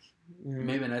 and, I think. like Yeah.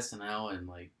 maybe an SNL, and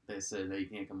like they said that you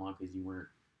can't come on because you weren't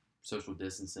social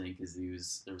distancing because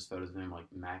there was photos of him like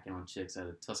macking on chicks at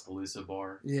a Tuscaloosa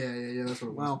bar. Yeah. That's what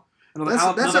it was. Wow. Another, That's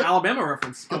another a- Alabama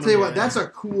reference. I'll tell you what. Yeah. That's a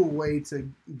cool way to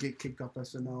get kicked off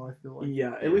SNL. I feel like.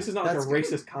 Yeah, at least it's not like a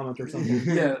That's- racist comment or something.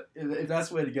 Yeah, if that's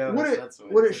the way to go. Would that's the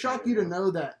way Would to it shock go. you to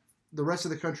know that the rest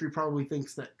of the country probably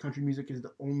thinks that country music is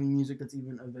the only music that's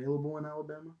even available in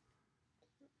Alabama?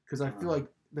 Because I feel like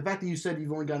the fact that you said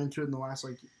you've only got into it in the last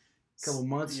like couple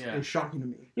months Yeah. is shocking to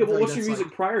me. Yeah, I feel but like what's your that's,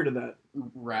 music prior to that?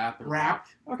 Rap and Rap?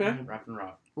 Okay. Rap and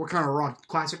rock. What kind of rock?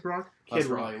 Classic rock? Plus Kid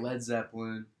for rock. like Led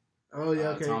Zeppelin. Oh yeah,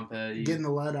 okay. Tom Petty. Getting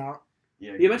the lead out.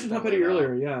 Yeah, You mentioned Tom that Petty way out.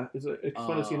 earlier. Yeah, it's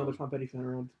fun to see another Tom Petty fan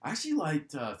around. I actually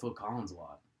liked Phil Collins a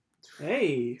lot.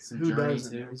 Hey, Some Who Journey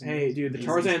doesn't? too. hey, dude, the He's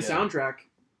Tarzan good. soundtrack,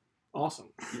 awesome.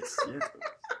 Yes, yeah.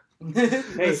 Hey,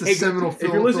 That's a hey, seminal if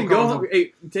Phil- you're listening, Phil go Collins.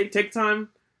 home. Hey, take time,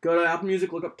 go to Apple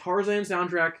Music, look up Tarzan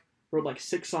soundtrack. Wrote like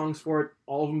 6 songs for it,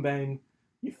 all of them bang.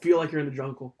 You feel like you're in the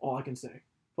jungle. All I can say.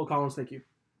 Phil Collins, thank you.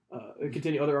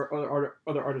 Continue other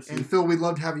artists. And Phil, we'd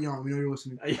love to have you on. We know you're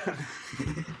listening.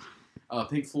 Yeah.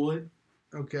 Pink Floyd.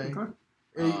 Okay. Okay.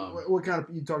 Hey, what kind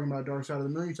of you talking about? Dark Side of the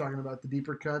Moon? You talking about the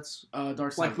deeper cuts?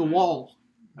 Dark Side Like of The Moon. Wall,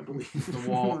 I believe. The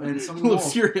Wall. And some of the Little Wall.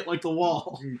 serious like The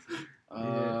Wall.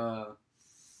 Jeez.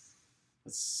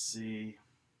 Let's see.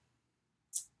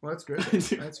 Well, that's good. That's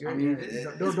good. I mean, Yeah.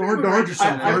 it's Don't been hurt great. yourself.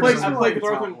 I Don't hurt played yourself.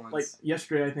 guitar Top with him like ones.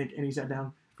 yesterday, I think, and he sat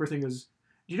down. First thing was,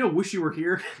 "Do you know Wish You Were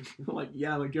Here?" I'm like,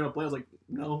 yeah. Like, do you know how to play? I was like,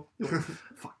 no. He's like,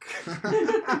 fuck.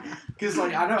 Because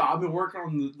like I know I've been working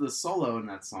on the solo in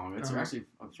that song. It's Uh-huh. actually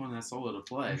I was wanting that solo to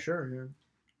play. Sure, yeah.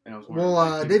 And I was Well,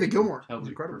 wondering if David you Gilmour could help is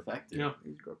me incredible. perfect it. Yeah.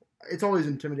 He's incredible. It's always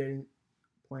intimidating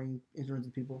playing instruments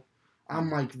with people.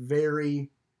 I'm like very,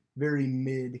 very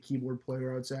mid keyboard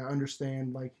player. I would say I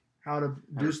understand like how to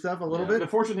do stuff a little Yeah. The bit.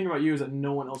 fortunate thing about you is that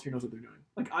no one else here knows what they're doing.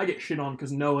 Like, I get shit on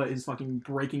because Noah is fucking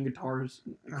breaking guitars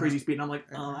at crazy speed, and I'm like,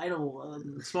 I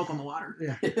don't smoke on the water.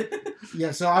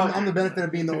 Yeah, so I'm the benefit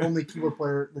of being the only keyboard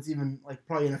player that's even like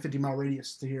probably in a 50-mile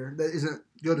radius to here that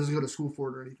doesn't go to school for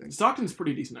it or anything. Stockton's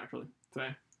pretty decent, actually.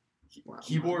 Today. Wow.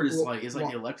 Keyboard is Well, like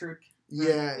the electric.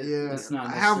 Yeah, It- yeah. it's not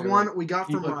I have necessarily- one we got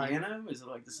Can you from play my. piano? Is it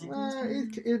like the same?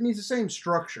 It needs the same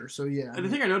structure, so yeah. And the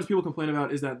thing I notice people complain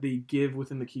about is that the give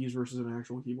within the keys versus an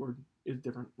actual keyboard is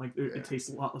different. Like, it Yeah. takes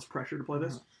a lot less pressure to play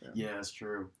this, Yeah, that's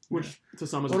true. which to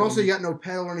some is. But also, fun. you got no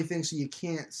pedal or anything, so you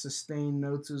can't sustain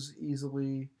notes as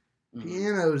easily. Mhm.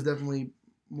 Piano is definitely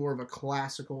more of a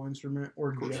classical instrument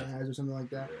or jazz or something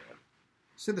like that.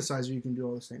 Synthesizer, you can do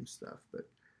all the same stuff, but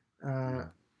the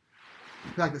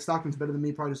fact that Stockton's better than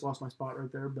me, probably just lost my spot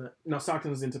right there. But No,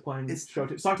 Stockton was into playing show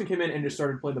too. Stockton came in and just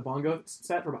started playing the bongo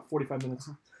set for about 45 minutes.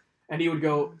 And he would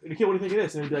go, Nikhil, what do you think of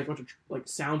this? And it'd be like a bunch of like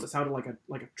sounds that sounded like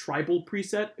a tribal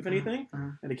preset, if anything.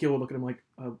 And Nikhil would look at him like,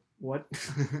 what?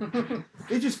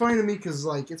 It's just funny to me because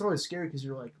like it's always scary because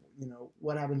you're like,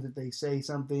 what happens if they say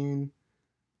something?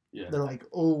 Yeah. They're like,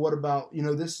 oh, what about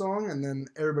this song? And then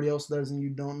everybody else does, and you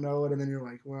don't know it, and then you're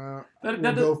like, well, we'll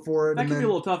go for it. That can be a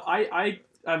little tough.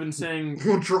 I've been saying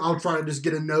I'll try to just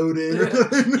get a note in.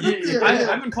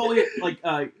 I've been calling it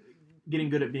like getting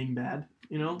good at being bad.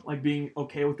 Like being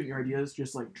okay with getting your ideas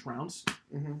just like trounce,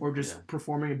 or just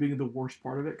performing and being the worst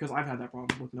part of it. Because I've had that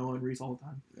problem with Noah and Reese all the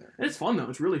time. Yeah. And it's fun though.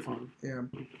 It's really fun. Yeah.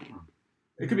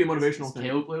 It could be a motivational thing.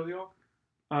 Caleb play with y'all?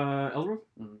 Ellsworth?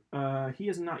 He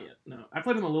has not yet. No, I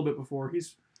played him a little bit before.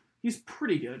 He's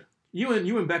pretty good. You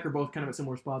and Beck are both kind of at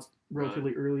similar spots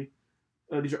relatively early.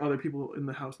 These are other people in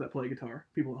the house that play guitar,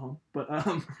 people at home. But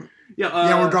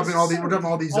we're dropping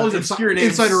all these obscure names,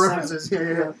 insider references.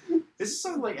 Yeah. This is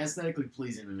something like aesthetically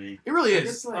pleasing to me. It really is.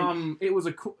 It's like, it was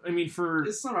a cool. I mean, for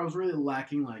it's something I was really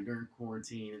lacking like during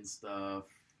quarantine and stuff.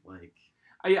 Like,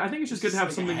 I think it's just good to have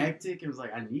like something hectic. It was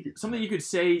like I needed something you could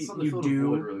say something you to fill the do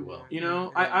void really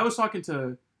well. I was talking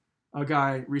to a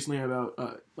guy recently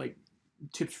about like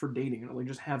tips for dating and like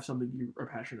just have something you are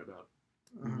passionate about.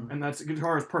 And that's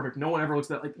guitar is perfect. No one ever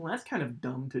looks at that like, well, that's kind of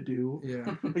dumb to do.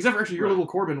 Yeah. Except for actually your little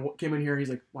Corbin came in here and he's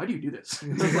like, why do you do this? I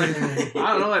was like,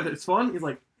 I don't know, it's fun. He's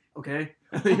like, okay.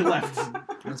 And then he left.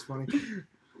 That's funny.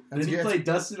 Then he played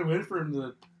Dustin and Winfrey in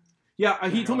the... Yeah,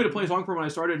 he told me to play a song for him when I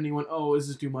started and he went, oh, this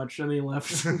is too much. And then he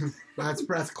left.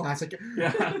 That's classic.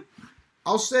 Yeah.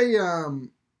 I'll say,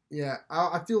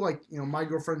 I feel like, my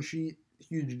girlfriend, she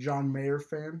huge John Mayer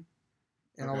fan.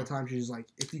 And all the time she's like,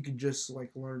 if you could just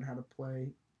like learn how to play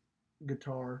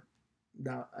guitar,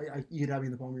 that you'd have me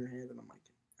in the palm of your hand. And I'm like,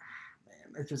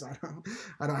 man, it's just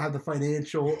I don't have the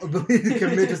financial ability to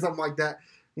commit to something like that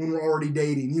when we're already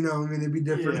dating. It'd be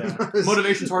different. Yeah.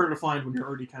 Motivation's harder to find when you're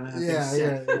already kind of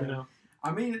yeah.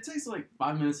 I mean, it takes like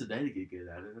 5 minutes a day to get good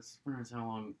at it. That's pretty much how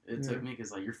long it took me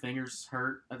because like your fingers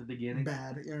hurt at the beginning.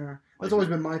 Bad, yeah. That's always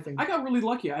been my thing. I got really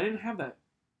lucky. I didn't have that.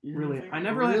 Really, I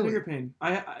never had finger pain.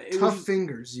 Tough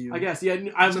fingers, you. I guess, yeah.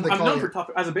 I'm known for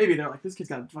tough. As a baby, they're like, this kid's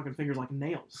got fucking fingers like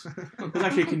nails. It was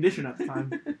actually a condition at the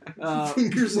time.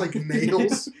 Fingers like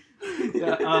nails.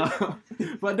 Yeah,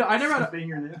 but no, I never had a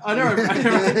fingernail.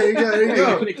 There you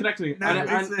go. Connect to me.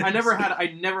 I never had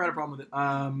a problem with it.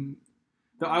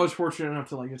 Though I was fortunate enough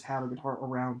to like just have a guitar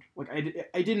around. Like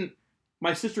I didn't.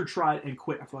 My sister tried and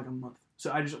quit after like a month.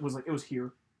 So I just was like, it was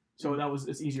here. So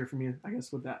it's easier for me, I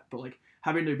guess, with that. But like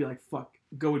having to be like, fuck,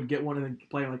 go and get one and then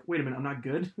play. Like, wait a minute, I'm not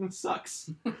good. It sucks.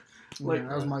 Like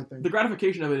that was my thing. The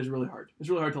gratification of it is really hard. It's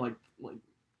really hard to like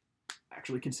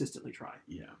actually consistently try.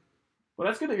 Yeah. But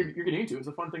that's good that you're getting into. It's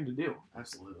a fun thing to do.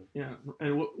 Absolutely. Yeah.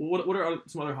 And what are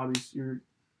some other hobbies? You're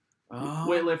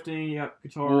weightlifting. You got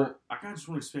guitar. Well, I kind of just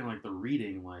want to explain like the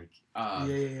reading, like.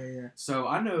 Yeah. So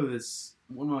I know this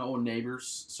one of my old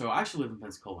neighbors. So I actually live in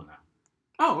Pensacola now.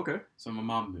 Oh, okay. So my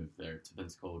mom moved there to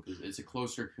Pensacola because it's a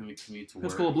closer commute to work.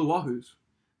 Pensacola Blue Wahoos.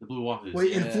 The Blue Wahoos.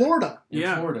 Wait, in Florida? In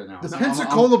Florida now. The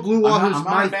Pensacola Blue Wahoos, I'm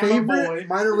my not a favorite boy.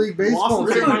 minor league baseball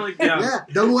team. Yeah.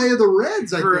 Double A of the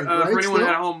Reds, I think, right? For anyone Still?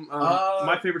 at home,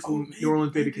 my favorite's New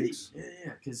Orleans Baby Cakes.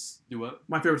 Yeah, because do what?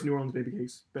 My favorite's New Orleans Baby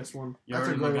Cakes. Best one. You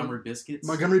heard Montgomery Biscuits?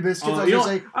 Montgomery Biscuits, I was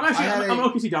going to say. I'm an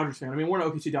OKC Dodgers fan. I mean, we're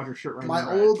an OKC Dodgers shirt right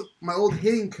now. My old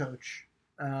hitting coach,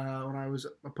 when I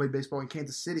played baseball in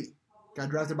Kansas City, got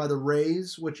drafted by the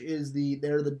Rays, which is the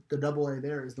Double A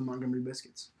there is the Montgomery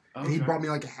Biscuits. Okay. And he brought me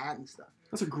like a hat and stuff.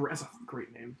 That's a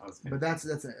great name. But that's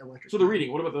an electric. So the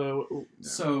reading. What about the? Yeah.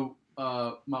 So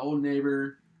my old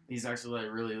neighbor, he's actually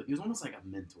like he was almost like a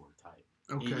mentor type.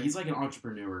 Okay. He's like an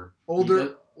entrepreneur.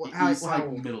 Older. He's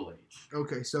like middle age.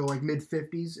 Okay, so like mid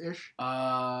 50s ish.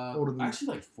 Older than actually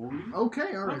like 40.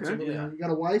 Okay, all right. Okay. So you got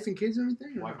a wife and kids and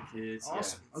everything? Wife and kids.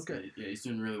 Awesome. Yeah. Okay. Yeah, he's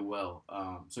doing really well.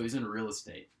 So he's in real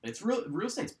estate. It's real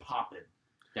estate's popping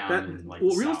down in like.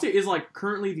 Well, real South. estate is like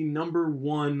currently the number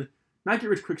one. Not get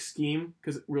rich quick scheme,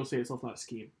 because real estate itself is not a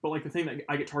scheme. But like the thing that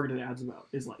I get targeted ads about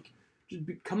is like,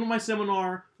 come to my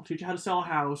seminar. I'll teach you how to sell a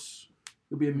house.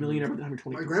 You'll be a millionaire by the time you're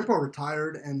 20. My grandpa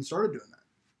retired and started doing that.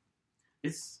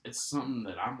 It's something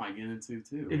that I might get into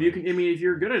too. If you can, I mean, if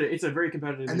you're good at it, it's a very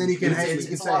competitive. And then you can say,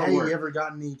 hey, work. you ever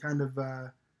got any kind of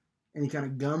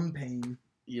gum pain?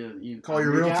 You call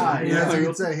your realtor. Yeah, you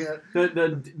could say. Yeah.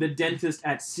 The dentist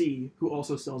at sea who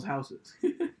also sells houses,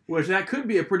 which that could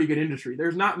be a pretty good industry.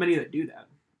 There's not many that do that.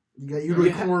 You really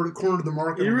Yeah. cornered the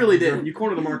market. You on really that. did. You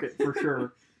cornered the market for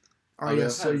sure. All right,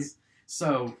 yes.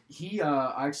 So he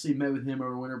I actually met with him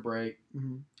over winter break.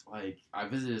 Mhm. Like I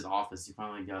visited his office. He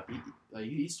finally got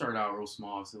he started out real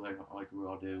small, so like we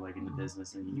all do, like in the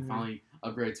business, and he Mhm. finally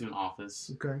upgraded to an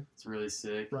office. Okay, It's really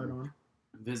sick. right on.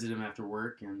 Visited him after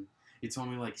work, and he told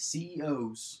me like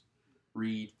CEOs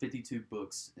read 52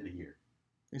 books in a year.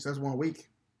 So that's one a week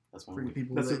That's one for you week.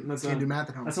 people That's that that's can't do math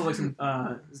at home. That sounds like some.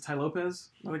 Is it Ty Lopez?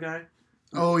 Another guy.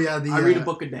 Oh yeah, I read a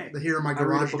book a day The Here in My I read a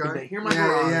Garage book a guy. day. Here in My yeah,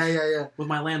 Garage. Yeah. with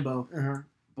my Lambo. Uh-huh.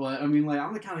 But I mean, like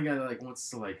I'm the kind of guy that like wants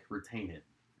to like retain it.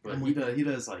 But I'm he with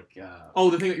does like Oh,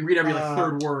 the thing that you read every like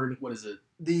third word. what is it?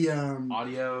 The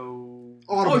Audio.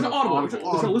 Oh, it's Audible. Audible. We're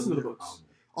trying to listen to the books.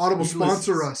 Audible He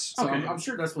sponsor listens. us. So Okay. I'm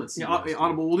sure that's what. Yeah, CEOs do.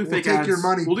 Audible. We'll do We'll fake take ads. your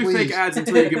money, we'll do fake please. ads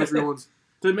until you give us real ones.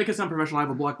 To make it sound professional, I have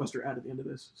a Blockbuster ad at the end of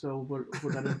this, so we'll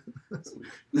put that in.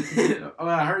 Oh,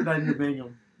 I heard that in the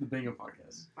Bingham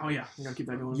podcast. Oh yeah, we gotta keep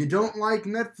that going. You don't like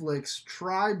Netflix?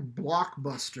 Try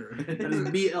Blockbuster. That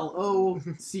is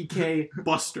BLOCK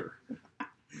Buster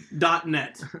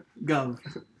 .net gov.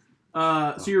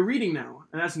 So you're reading now,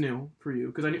 and that's new for you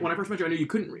because when I first met you, I knew you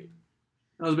couldn't read.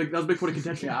 That was a big point of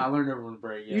contention. Yeah, I learned over the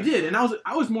break. Yeah. You did, and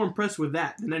I was more impressed with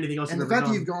that than anything else. And the you've ever fact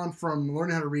that done. you've gone from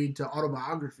learning how to read to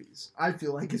autobiographies, I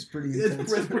feel like it's pretty It's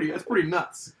intense. that's pretty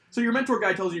nuts. So your mentor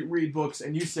guy tells you to read books,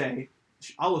 and you say,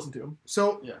 "I'll listen to him."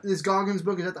 So Yeah. this Goggins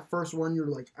book, is that the first one you're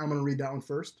like, I'm gonna read that one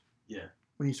first? Yeah.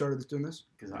 When you started doing this?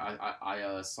 Because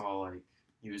I saw like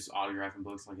he was autographing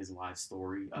books like his life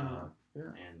story. Yeah.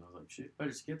 And I was like, shit, I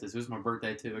just get this. It was my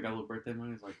birthday too. I got a little birthday money.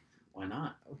 I was like, why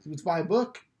not? Let's buy a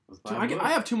book. Let's buy So a book. I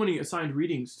have too many assigned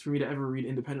readings for me to ever read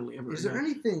independently ever. Is there again.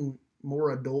 anything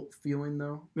more adult feeling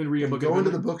though? Then read a Than book going to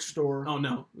the independently? bookstore Oh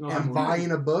no, and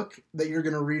buying a book that you're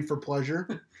gonna read for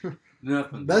pleasure.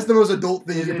 Nothing. That's the most adult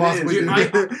thing you It could is. possibly Dude,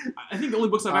 do. I think the only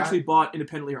books I've actually bought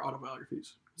independently are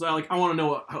autobiographies. So I want to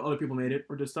know how other people made it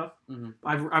or did stuff. Mhm.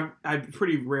 I'm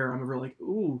pretty rare. I'm ever like,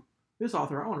 ooh, this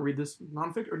author, I want to read this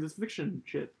nonfiction or this fiction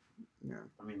shit.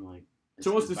 I mean, like.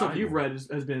 So most of the it's stuff you've valuable.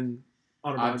 read has been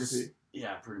I've autobiography.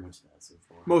 Yeah, pretty much that so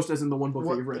far. Most as in the one book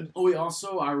What- that you've read. Oh, wait,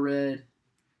 also, I read,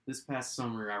 this past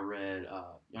summer, I read,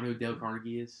 y'all know who Dale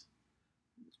Carnegie is?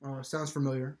 Sounds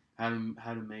familiar. How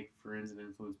to Make Friends and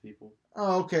Influence People.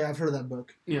 Oh, okay. I've heard of that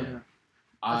book. Yeah.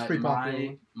 That's pretty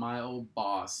popular. My old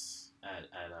boss at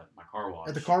my car wash.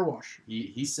 At the car wash.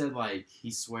 He said, like, he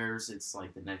swears it's,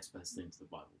 like, the next best thing to the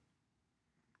Bible.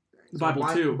 The Bible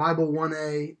too. Bible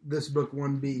 1A, this book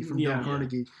 1B from Yeah. Dale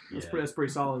Carnegie. That's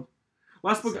pretty solid.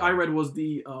 Last book So- I read was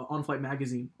the On Flight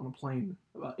magazine on a plane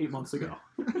about 8 months ago,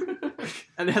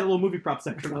 and they had a little movie prop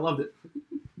section. I loved it.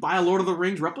 Buy a Lord of the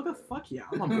Rings replica? Fuck yeah,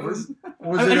 I'm on board. Was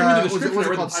I it, didn't read the was it, description, what's I it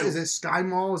read the called? title. Is it Sky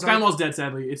Mall? Is that- SkyMall's dead,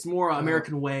 sadly. It's more Oh.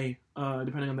 American Way,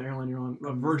 depending on the airline you're on.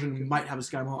 Virgin might have a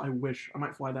SkyMall. I wish I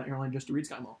might fly that airline just to read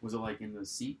SkyMall. Was it, like, in the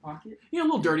seat pocket? Yeah, a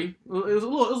little dirty. It was a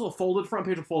little folded. Front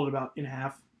page was folded about in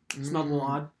half. Smelled a little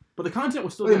odd, but the content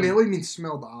was still Wait a good. minute, what do you mean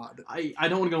smelled odd? I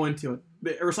don't want to go into it.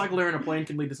 But recycled air in a plane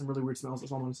can lead to some really weird smells.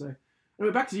 That's all I'm going to say.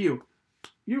 Anyway, back to you.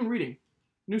 You've been reading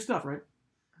new stuff, right?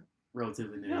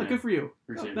 Relatively new. Yeah, good for you.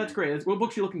 Appreciate That's it. great. What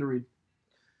books are you looking to read?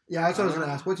 Yeah, that's what I was going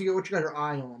to ask. What you got your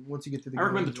eye on once you get to the I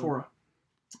recommend the Goggins book? Torah.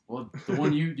 Well, the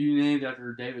one you named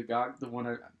after David Gog, the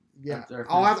one Yeah, after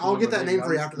I'll get the that one name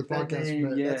for you by after the David Gog. podcast.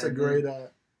 But Yeah, that's a and great.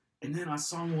 And then I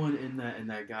saw one in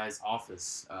that guy's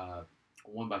office,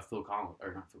 one by Phil Collins,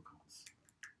 or not Phil Collins.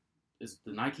 Is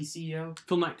the Nike CEO?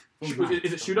 Phil Knight. Phil Is Knight.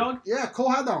 it Shoe Dog? Yeah, Cole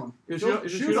had that one. Is Shoe,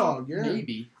 it Shoe Shoe Dog. Yeah,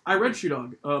 Maybe. I read Shoe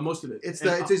Dog, most of it. it's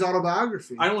And his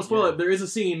autobiography. I don't want to spoil Yeah. it. There is a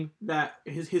scene that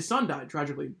his son died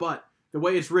tragically, but the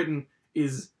way it's written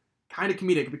is kind of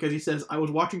comedic because he says, "I was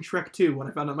watching Shrek 2 when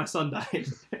I found out my son died,"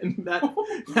 and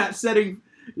that setting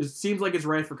seems like it's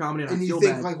right for comedy. And I And feel you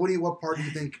think bad. like what part do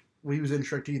you think when he was in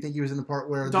Shrek? Do you think he was in the part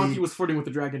where Donkey was flirting with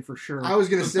the dragon for sure. I was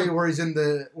gonna say where he's in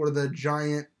where the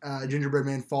giant gingerbread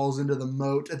man falls into the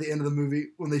moat at the end of the movie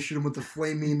when they shoot him with the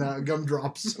flaming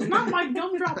gumdrops. Not my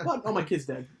gumdrop butt. Oh, my kid's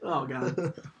dead. Oh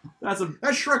god, that's a.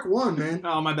 That's Shrek 1, man.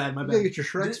 Oh, my bad. You gotta get your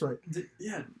Shreks right.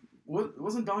 Yeah.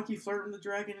 Wasn't Donkey flirting with the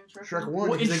dragon in Shrek? Shrek 1.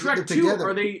 Well, in because they're Shrek 2, together.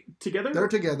 are they together? They're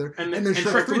together. And- And then and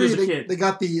Shrek Shrek 3, 3, there's a kid. they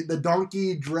got the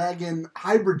donkey dragon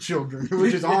hybrid children,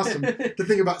 which is awesome to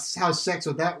think about how sex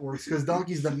with that works because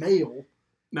donkey's the male.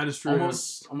 That is true.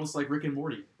 Almost like Rick and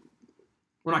Morty.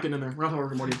 We're not getting in there. We're not talking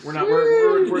Rick and Morty. We're not.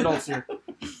 We're adults here.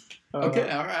 Okay,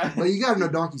 all right. But you gotta know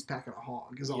donkey's packing a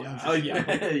hog. Is all. Yeah. I'm saying.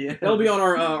 Yeah. yeah. That'll be on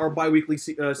our bi-weekly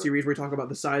series where we talk about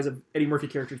the size of Eddie Murphy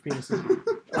characters' penises.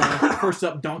 First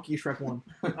up, Donkey Shrek 1.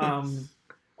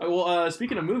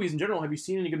 Speaking of movies in general, have you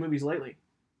seen any good movies lately?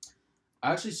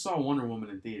 I actually saw Wonder Woman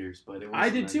in theaters, but it wasn't I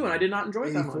did that too, and good. I did not enjoy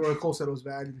it that 84. much. Cole said it was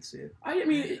bad. I didn't see it. I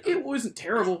mean, it wasn't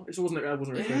terrible. It just wasn't. It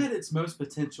wasn't It really had good. its most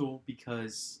potential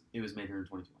because it was made here in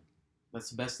 2020. That's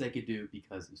the best they could do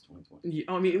because it's 2020. Yeah,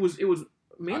 I mean, it was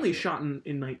mainly I feel shot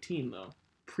in 19 though,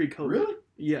 pre-COVID. Really?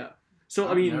 Yeah. So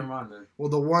I Oh, mean, never mind then. Well,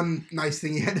 the one nice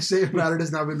thing he had to say about it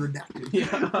has now been redacted.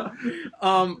 yeah.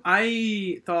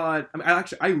 I thought. I mean,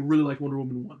 I really liked Wonder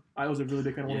Woman 1. I was a really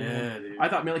big fan of Wonder Woman 1. Yeah, dude. I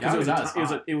thought mainly because That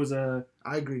was it was a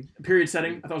I agree. period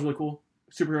setting. I thought it was really cool.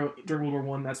 Superhero during World War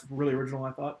One. That's really original.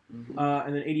 I thought. Mhm.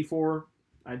 And then 84.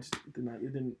 I just did not.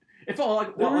 It didn't. It felt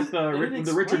like There was- like they didn't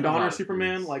the Richard explain a lot Donner of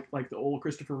Superman, things. like the old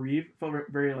Christopher Reeve. It felt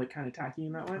very like kind of tacky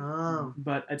in that way. Oh.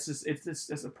 But it's just it's a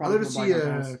I'd love problem.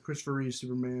 to see Christopher Reeve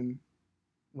Superman,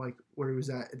 like where he was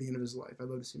at the end of his life. I'd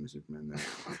love to see him as Superman there.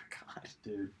 Oh God,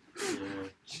 Dude. Yeah.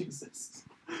 Jesus.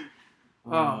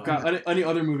 Oh God. Any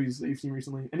other movies that you've seen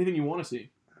recently? Anything you want to see?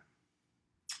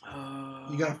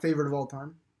 You got a favorite of all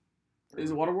time?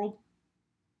 Is it Waterworld?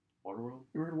 Waterworld?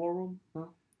 You ever heard of Waterworld? No.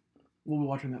 We'll be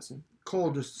watching that soon.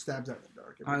 Cole just stabs out in the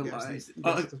dark. I He guesses- lied. he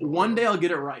guesses it's One day I'll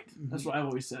get it right. Mhm. That's what I've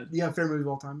always said. You got a favorite movie of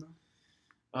all time though?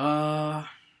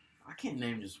 I can't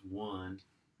name just one.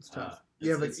 It's tough. Uh,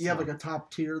 you have it's you have tough. like a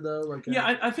top tier though, like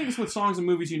Yeah, I think it's with songs and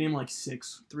movies you name like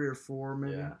 6. 3 or 4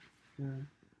 maybe. Yeah. Yeah.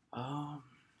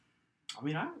 I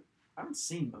mean, I haven't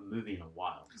seen a movie in a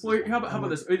while. Well, how about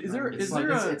this? Is there It's is like,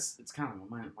 there a it's kind of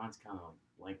mine's kind of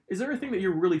like is there a thing that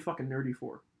you're really fucking nerdy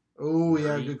for? Oh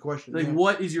yeah, Nerdy. good question. Like, yeah.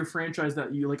 what is your franchise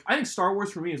that you like? I think Star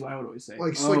Wars for me is what I would always say.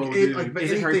 Like, Oh, like, dude. like but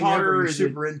Is it anything Harry Potter? ever you're Is it-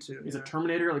 super into. is yeah. it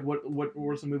Terminator? Like, what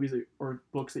are some movies that, or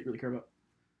books that you really care about?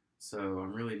 so.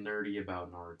 I'm really nerdy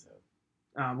about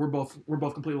Naruto. We're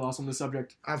both completely lost on this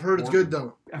subject. I've heard it's good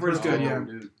though. I've heard it's good. Oh, Yeah.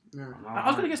 dude. Yeah. I'm not I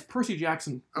was gonna lying. guess Percy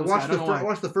Jackson. I This watched guy, the don't know why. I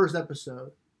watched the first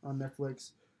episode on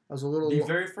Netflix. I was a little The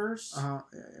very first. yeah.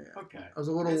 Okay. I was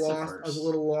a little It's the lost. I was a first.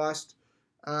 little lost.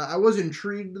 I was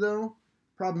intrigued though.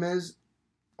 Problem is,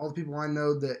 all the people I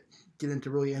know that get into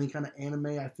really any kind of anime,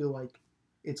 I feel like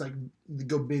it's like they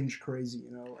go binge crazy.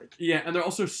 You know, like Yeah, and they're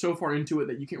also so far into it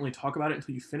that you can't really talk about it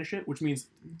until you finish it, which means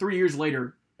 3 years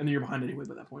later, and then you're behind anyway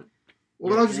by that point.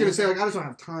 well, but I was just gonna say like I just don't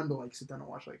have time to like sit down and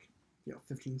watch like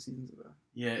 15 seasons of a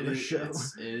Yeah, of a show.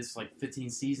 it's like 15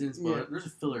 seasons, but Yeah. there's a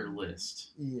filler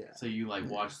list. yeah. So you like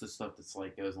Yeah. watch the stuff that's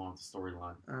like goes along with the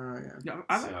storyline. Yeah.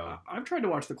 Yeah, So- I've tried to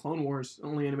watch the Clone Wars, the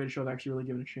only animated show that actually really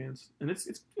given a chance, and it's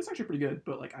actually pretty good.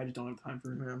 But like, I just don't have time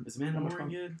for it. Yeah. Is How much fun.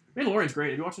 Mandalorian good? Mandalorian's great.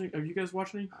 Have you watched any? Have you guys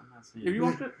watched any? I'm not seeing Have you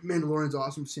watched it? Mandalorian's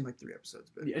awesome. I've seen like 3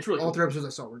 episodes, but Yeah, it's really all cool. 3 episodes I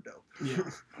saw were dope. Yeah.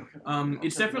 Okay. I'll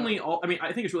It's check it definitely out. all. I mean,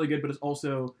 I think it's really good, but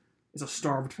it's a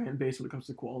starved fan base when it comes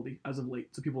to quality as of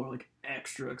late. So people are like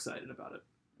extra excited about it.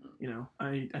 You know,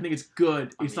 I think it's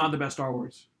good. I It's mean- not the best Star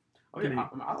Wars. Oh yeah,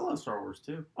 I love Star Wars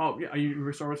too. Oh yeah, are you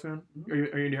a Star Wars fan? Mhm. Are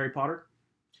you into Harry Potter?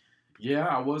 Yeah,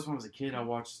 I was when I was a kid. I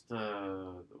watched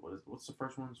what's the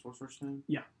first one? Sorcerer's Stone.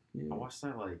 Yeah. I watched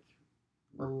that like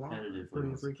A lot. repetitively Pretty when I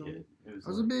was a frequently. kid. It was I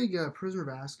was a big Prisoner of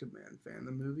Azkaban fan,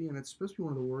 the movie, and it's supposed to be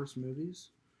one of the worst movies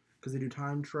because they do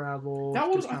time travel. That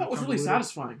It's was I kinda thought was really convoluted.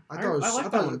 satisfying. I thought it was, I I like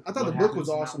that thought, one. I thought What the book was happens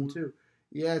in that awesome one? too.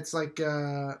 Yeah, it's like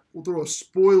we'll throw a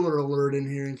spoiler alert in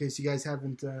here in case you guys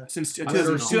haven't Since I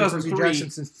never seen 2003, Jackson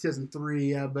since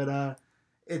 2003. Yeah, but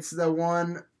it's the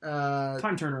one.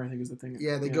 Time Turner I think is the thing.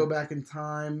 Yeah, they go back in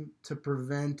time to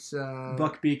prevent.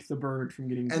 Buckbeak the bird from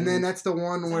getting. And then that's the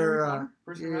one where.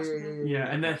 yeah,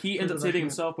 and then he ends up Prisoner of saving Azkaban.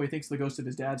 himself, but he thinks the ghost of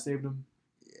his dad saved him.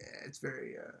 Yeah, it's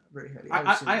very heady.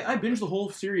 haven't seen I it. binged the whole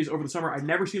series over the summer. I'd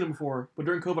never seen him before, but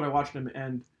during COVID I watched him,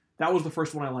 and that was the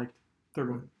first one I liked. Third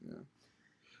one. Yeah.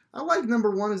 I like number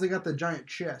 1 is they got the giant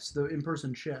chess, the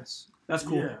in-person chess. That's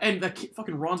cool. Yeah. And that kid,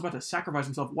 fucking Ron's about to sacrifice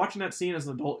himself. Watching that scene as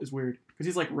an adult is weird because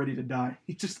he's like ready to die.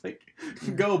 He's just like,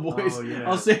 "Go boys, Oh, yeah.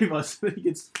 I'll save us." Then he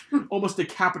gets almost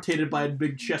decapitated by a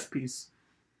big chess piece.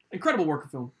 Incredible work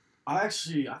of film. I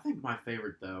think my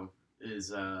favorite though is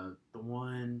the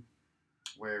one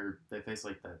where they face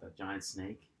like that giant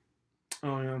snake.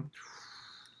 Oh yeah.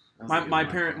 That was a good My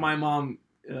one. parent, my mom.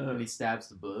 When he stabs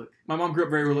the book. My mom grew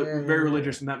up very Yeah, very yeah,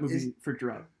 religious, and that movie Is- freaked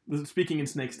her out. Speaking in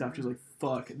snake stuff, she's like,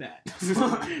 "Fuck that,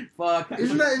 fuck that."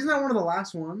 Isn't that one of the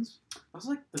last ones? I was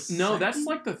like the No, that's second?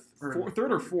 like the Or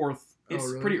third or fourth. Oh, It's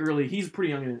really? pretty early. He's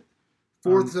pretty young in it.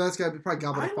 4th, Um, so that's got to be probably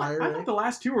Goblet of Fire. I right? think the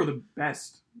last two are the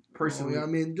best, personally. Oh, yeah, I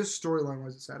mean, just storyline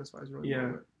wise, it satisfies really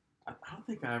Yeah. well. I don't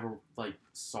think I ever like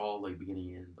saw like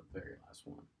beginning and the very last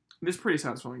one. It's pretty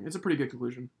satisfying. It's a pretty good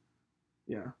conclusion.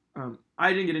 Yeah.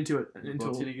 I didn't get into it The until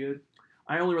book's any good?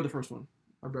 I only read the first one.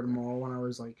 I read them all when I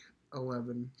was like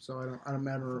 11, so I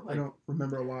Like- don't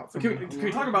remember a lot. From Can them.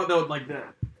 we talk about though, like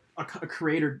a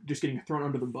creator just getting thrown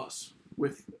under the bus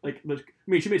with like. I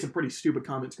mean, she made some pretty stupid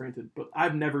comments, granted, but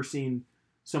I've never seen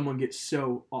someone get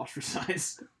so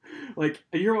ostracized. Like,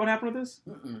 you hear what happened with this?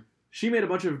 Mm-mm. She made a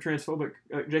bunch of transphobic.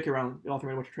 J.K. Rowling, the author,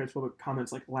 made a bunch of transphobic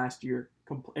comments like last year,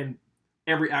 and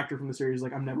every actor from the series is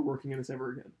like, I'm never working in this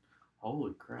ever again.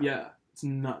 Holy crap. Yeah, it's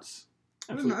nuts.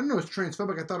 I didn't know it was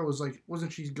transphobic. I thought it was like,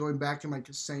 wasn't she going back and like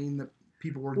saying that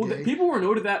people were gay? People were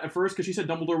annoyed at that at first because she said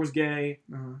Dumbledore was gay,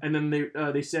 Uh-huh. and then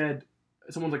they said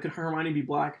someone's like, could Hermione be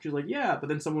black? She's like, yeah, but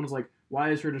then someone was like,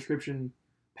 why is her description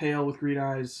pale with green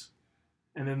eyes?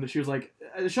 And then she was like,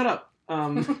 shut up.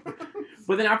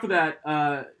 But then after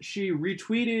that, she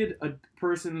retweeted a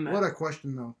person. What a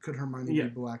question though. Could Hermione be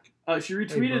black? She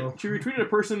retweeted a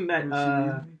person that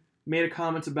She made a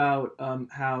comment about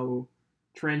how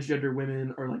transgender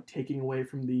women are like taking away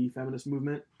from the feminist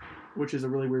movement, which is a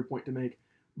really weird point to make.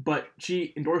 But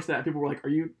she endorsed that. People were like, "Are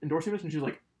you endorsing this?" And she was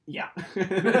like, "Yeah."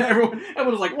 everyone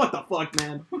was like, "What the fuck,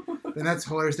 man?" Then that's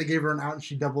hilarious. They gave her an out and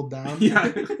she doubled down.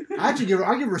 Yeah. I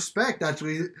give respect.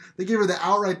 Actually, they gave her the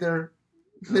out right there.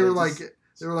 They were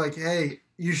like, "Hey,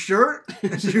 you sure?"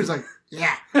 And she was like,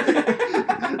 "Yeah."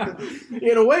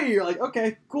 In a way, you're like,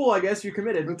 okay, cool. I guess you're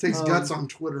committed. It takes guts on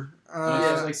Twitter.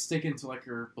 She's like sticking to like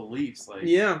her beliefs. Like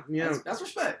Yeah. That's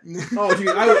respect. Oh, dude,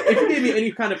 if you gave me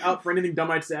any kind of out for anything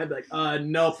dumb I'd say, I'd be like,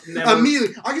 nope, never.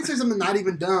 Immediately, I could say something not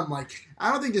even dumb, like,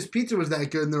 I don't think this pizza was that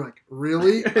good, and they're like,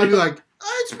 really? I'd be like,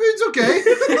 it's okay.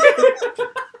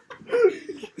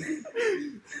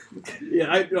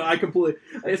 Yeah, I completely,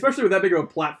 especially with that big of a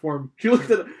platform. She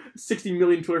looked at 60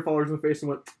 million Twitter followers in the face and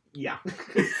went, yeah.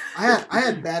 I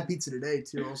had bad pizza today,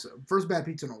 too, also. First bad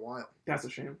pizza in a while. That's a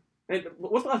shame. And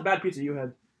what's the last bad pizza you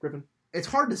had, Griffin? It's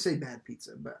hard to say bad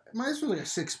pizza, but this was like a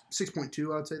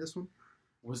 6.2, I would say, this one.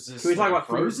 Was this Can we talk about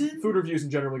Frozen? food reviews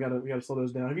in general? We gotta slow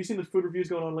those down. Have you seen the food reviews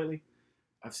going on lately?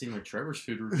 I've seen like Trevor's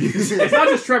food reviews. It's not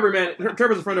just Trevor, man.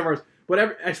 Trevor's a friend of ours.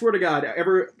 But I swear to God,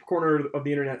 every corner of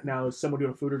the internet now is someone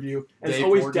doing a food review, and it's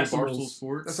always decimals.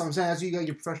 That's what I'm saying. That's how you gotta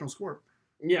get professional score.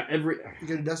 Yeah, You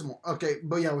get a decimal. Okay,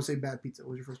 but yeah, I would say bad pizza.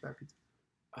 What was your first bad pizza?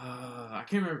 I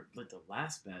can't remember like the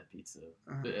last bad pizza.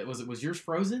 Uh-huh. Was yours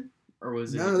frozen or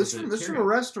was it? No, this is from a carryout?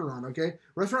 restaurant. Okay,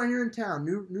 restaurant here in town,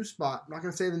 new spot. I'm not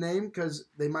gonna say the name because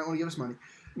they might want to give us money.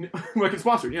 like it's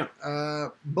sponsored, yeah.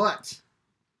 But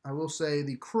I will say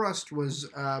the crust was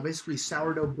basically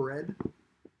sourdough bread,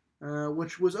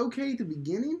 which was okay at the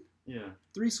beginning. Yeah.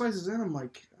 3 slices in, I'm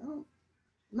like, I'm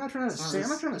not trying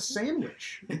to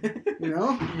sandwich. You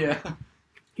know? Yeah.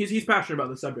 He's passionate about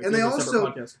the subject. And This is a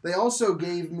separate podcast. they also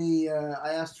gave me.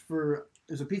 I asked for.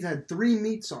 There's a pizza that had 3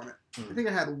 meats on it. I think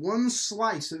I had 1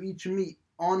 slice of each meat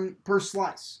per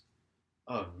slice.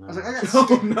 Oh no. I was like,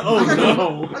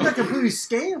 I got completely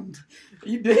scammed.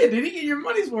 You did. Did you get your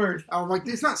money's worth? I'm like,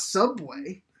 it's not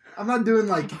Subway. I'm not doing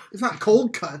it's not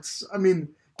cold cuts. I mean,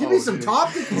 give me some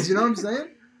toppings. You know what I'm saying?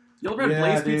 You ever had Yeah,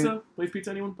 Blaze dude. Pizza? Blaze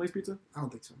Pizza? Anyone? Blaze Pizza? I don't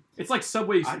think so. It's like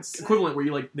Subway's I'd say- equivalent, where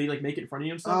they make it in front of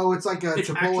you and stuff. Oh, it's like a It's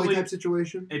Chipotle actually- type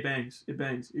situation. It bangs. It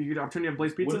bangs. You get an opportunity to have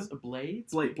Blaze Pizza. What is a blade?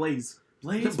 Blaze.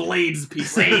 Blades. Blades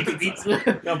Pizza. Pizza.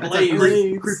 No, That's Blaze.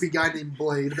 a creepy guy named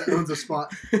Blade that owns a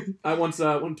spot. I once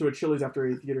went to a Chili's after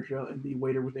a theater show, and the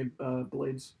waiter was named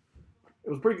Blades. It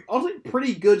was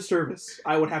pretty good service,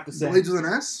 I would have to say. Blades with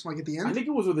an S, like at the end. I think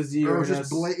it was with a Z or or it was an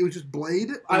just S. Blade. It was just Blade.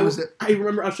 I Or was it?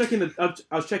 remember I was checking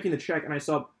the check, and I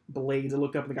saw Blades. I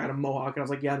looked up, and the guy had a mohawk, and I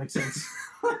was like, yeah, that makes sense.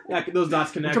 Yeah, those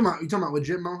dots You connect. talking about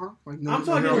legit mohawk? Like no, I'm no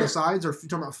talking- hair on the sides, or you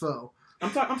talking about faux?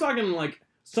 I'm talking like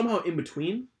somehow in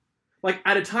between. Like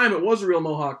at a time, it was a real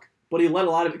mohawk, but he let a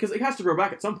lot of it because it has to grow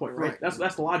back at some point, right? Right.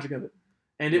 That's the logic of it.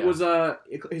 And it Yeah. was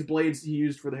his blades he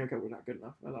used for the haircut were not good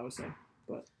enough, as I was saying.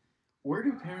 Where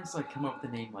do parents like come up with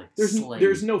the name like There's Slade?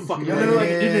 there's no fucking You Yeah. know, way. like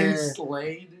your Yeah. name's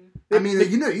Slade. I mean,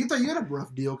 you thought you had a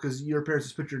rough deal because your parents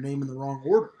just put your name in the wrong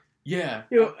order. Yeah.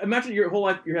 You know, imagine your whole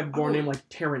life you have a born Oh. name like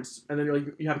Terrence, and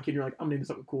then you have a kid, and you're like, I'm naming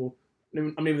something cool.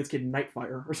 I'm naming this kid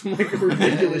Nightfire or something like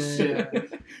ridiculous Yeah.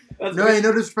 shit. That's No, hey,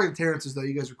 no disrespect to Terrence's though.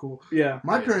 You guys are cool. yeah.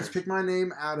 My Right, parents right. picked my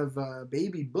name out of a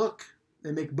baby book.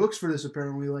 They make books for this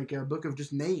apparently, like a book of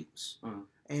just names. Uh-huh.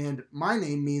 And my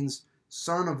name means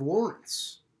son of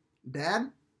Lawrence. Dad,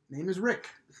 name is Rick.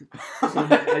 So,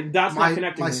 like, that's not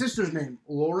connecting. My me. sister's name,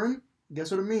 Lauren.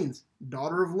 Guess what it means?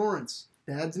 Daughter of Lawrence.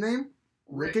 Dad's name,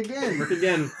 Rick again. Rick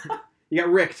again. You got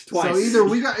ricked twice. So either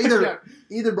we got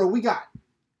bro,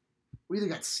 we either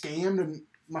got scammed and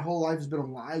my whole life has been a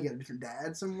lie. You got a different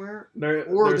dad somewhere,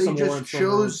 or there's they some just Lawrence somewhere.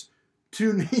 chose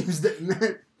 2 names that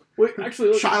meant Wait, actually,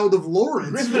 look, child of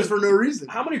Lawrence Griffin- just for no reason.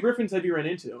 how many Griffins have you run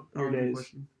into in Oh, your good days?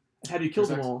 question. Have you killed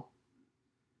them Exactly. all?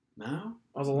 No.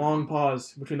 That was a long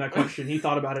pause between that question. He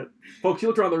thought about it. Folks, he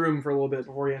looked around the room for a little bit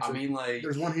before he answered. I mean, like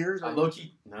There's one here. Is I that- low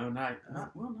key. No, not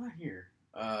here.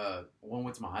 One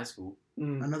went to my high school.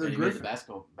 Another And he made the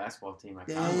Griffin. basketball team. I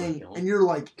kind of want Dang. to kill him. And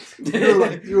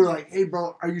you were like, hey,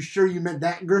 bro, are you sure you meant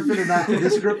that Griffin and not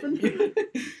this Griffin?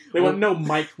 They went, no,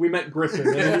 Mike, we meant Griffin.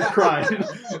 And then you cried.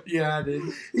 Yeah, I did.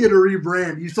 He had to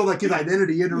rebrand. You stole that kid's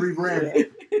identity. He had to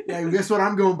rebrand. Yeah, guess what?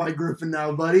 I'm going by Griffin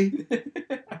now, buddy.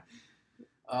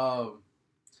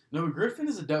 No, Griffin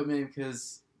is a dope name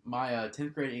because my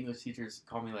 10th grade English teachers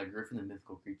called me like Griffin the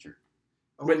mythical creature.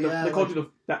 Oh, Wait, yeah, they called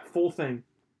you that full thing.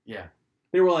 Yeah.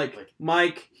 They were like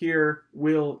Mike here,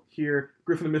 Will here,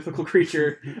 Griffin the mythical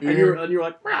creature, and you were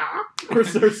like, rah! Or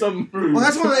there's some. Well,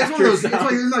 that's one of those. It's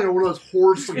like one of those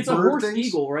horse. It's a bird horse things.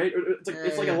 eagle, right? Or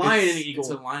it's like a lion and an eagle.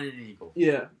 It's a lion and an eagle.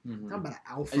 Yeah. Mm-hmm. How about an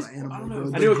alpha I animal? don't know. bro?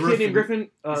 I The knew a kid named Griffin,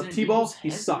 Is it an T-ball. eagle's He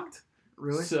head? sucked.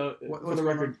 Really? So for What's the going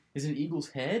record, on? Is an eagle's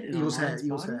head? in a Eagle's head. lion's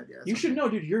Eagle's body? head. Yeah. you should know,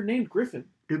 dude. You're named Griffin.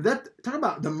 Dude, talk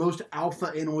about the most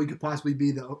alpha animal you could possibly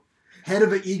be, though. Head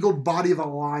of an eagle, body of a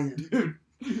lion. Dude.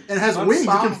 And it has wings. It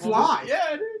can Unstoppable. fly.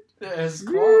 Yeah, dude. It has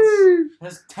claws. Woo! It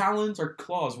has talons or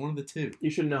claws, one of the two.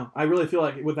 You should know. I really feel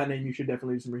like with that name, you should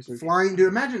definitely do some research. Flying, dude.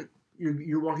 Imagine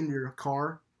you're walking to your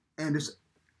car and just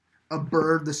a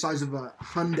bird the size of a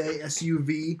Hyundai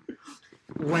SUV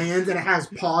lands and it has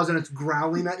paws and it's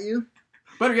growling at you.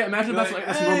 Better yet, imagine that's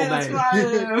a normal that's day. what I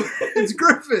am. It's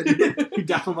Griffin. You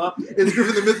dap him up. It's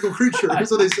Griffin the mythical creature. That's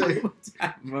what they say.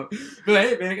 But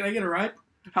hey, man, can I get a ride?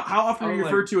 How often are you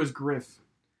referred to as Griff?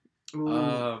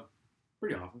 Ooh.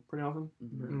 Pretty often. Pretty often.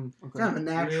 Mm-hmm. Okay. Kind of a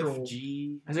natural. Griff,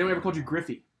 G. Has anyone ever called you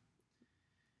Griffey?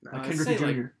 Ken Griffey say, Jr.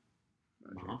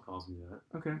 like, Mom calls me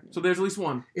that. Okay, so there's at least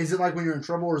one. Is it like when you're in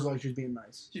trouble or is it like just being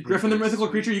nice? Griffin the mythical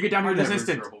creature. You get down here I'm this never in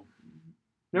instant. trouble.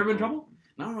 Never been in trouble?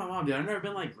 Not my mom, dude. I've never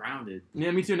been like grounded.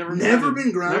 Yeah, me too. Never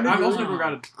Been grounded. I've also Really? never been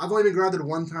grounded. I've only been grounded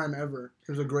one time ever.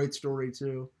 It was a great story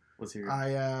too. Let's hear it.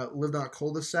 I lived on a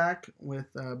cul-de-sac with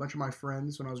a bunch of my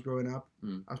friends when I was growing up.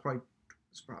 Mm. I was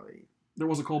probably There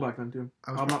was a call back then too.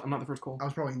 I was I'm not the first call. I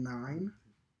was probably 9.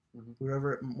 Mhm. We were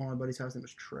over at one of my buddies' house. His name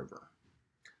was Trevor.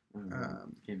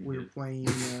 Can't be We were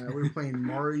good. playing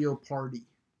Mario Party.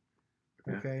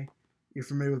 Okay. Okay, you're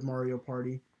familiar with Mario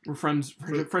Party? We're friends.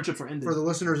 Friendships are ended. For the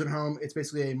listeners at home, it's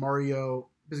basically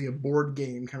a board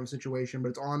game kind of situation, but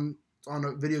it's on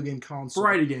a video game console.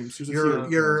 Variety games. There's a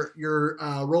few. You're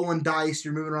rolling dice.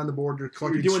 You're moving around the board. You're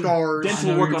collecting doing stars.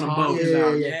 dental work on a boat.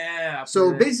 Yeah.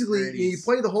 So basically, you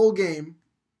play the whole game,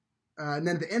 and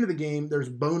then at the end of the game, there's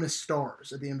bonus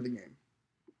stars at the end of the game.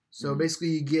 So Mhm. basically,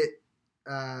 you get,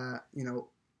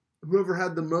 whoever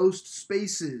had the most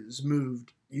spaces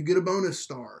moved, you get a bonus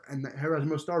star, and whoever has the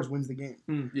most stars wins the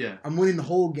game. Yeah. I'm winning the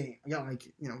whole game. I got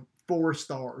 4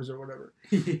 stars or whatever.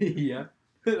 Yeah.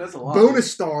 That's a lot.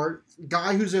 Bonus star,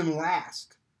 guy who's in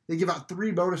last. They give out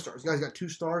 3 bonus stars. Guy's got 2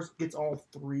 stars, gets all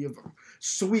 3 of them.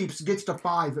 Sweeps, gets to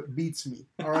 5, it beats me.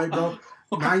 All right, bro.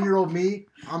 9-year-old me,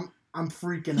 I'm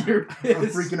freaking out. You're I'm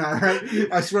freaking out.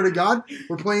 Right? I swear to God,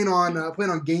 we're playing on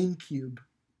GameCube.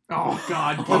 Oh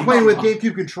God. We're playing with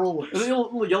GameCube controllers. Is it a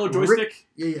little yellow joystick?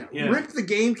 Yeah. Yeah. Rip the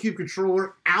GameCube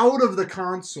controller out of the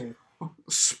console,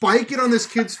 spike it on this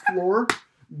kid's floor,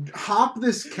 hop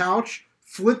this couch,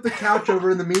 flip the couch over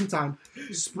in the meantime,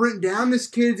 sprint down this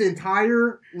kid's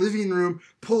entire living room,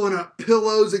 pulling up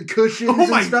pillows and cushions Oh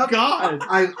my and stuff. God.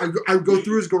 I go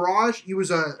through his garage. He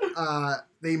was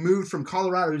they moved from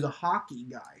Colorado. He was a hockey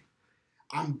guy.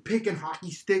 I'm picking hockey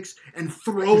sticks and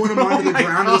throwing them onto the my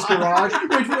ground of his garage.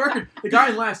 Wait, for the record, the guy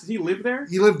in last, did he live there?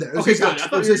 He lived there. It was Okay, his good. house. I It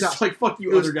thought was you were his just house. like, fuck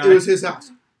you, It was, other guy. it was his house.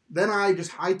 Then I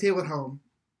just hightail it home.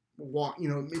 Walk,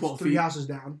 it's 12 3 feet. houses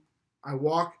down. I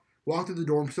walk through the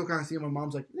door. I'm still kind of seeing my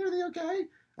mom's like, "Is everything okay?"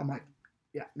 I'm like,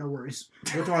 "Yeah, no worries."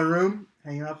 Go to my room,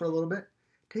 hanging out for a little bit,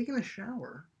 taking a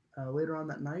shower. Later on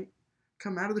that night,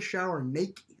 come out of the shower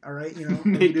naked. All right,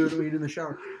 like you do when you do in the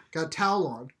shower. Got a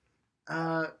towel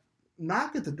on.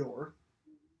 Knock at the door.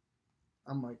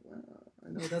 I'm like, I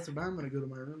know that's about. I'm gonna go to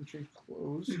my room and change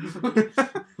clothes.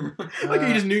 Like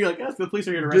you just knew, you're like, yes, the police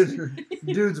are here to arrest me.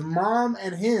 Dude's mom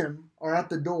and him are at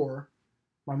the door.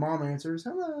 My mom answers,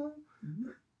 "Hello.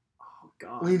 Oh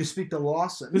God. We need to speak to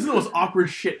Lawson." This is the most awkward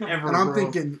shit ever. and I'm bro.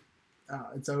 thinking,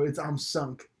 I'm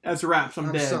sunk. That's wraps.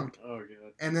 I'm dead. Sunk. Oh god.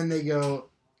 And then they go,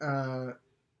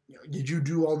 "Did you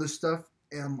do all this stuff?"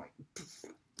 And I'm like,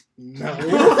 "No."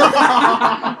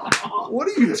 What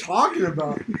are you talking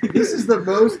about? This is the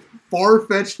most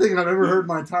far-fetched thing I've ever heard in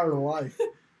my entire life.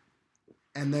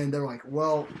 And then they're like,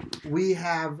 "Well, we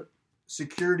have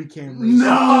security cameras."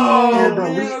 No! Yeah,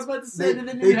 bro, Man, I was about to say,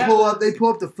 They pull up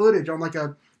the footage on like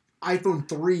a iPhone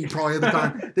 3 probably at the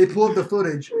time. They pull up the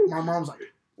footage. My mom's like,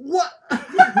 "What?"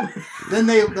 then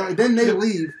they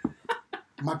leave.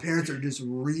 My parents are just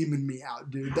reaming me out,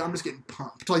 dude. I'm just getting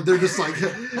pumped. Like they're just like,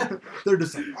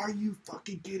 are you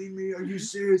fucking kidding me? Are you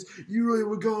serious? You really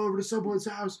would go over to someone's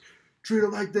house, treat it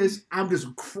like this? I'm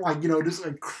just crying, just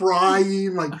like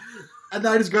crying, like. And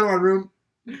then I just go to my room,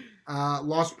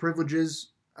 lost privileges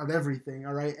of everything.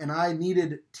 All right, and I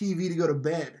needed TV to go to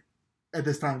bed. At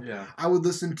this time, I would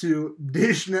listen to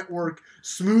Dish Network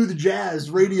smooth jazz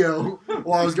radio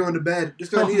while I was going to bed.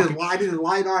 Just because I needed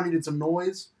light on, needed some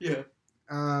noise. Yeah.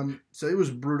 So it was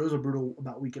brutal. It was a brutal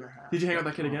about week and a half. Did you hang out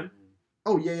with that kid again?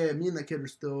 Oh yeah. Me and that kid are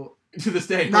still to this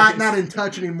day not in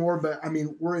touch anymore. But I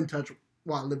mean, we're in touch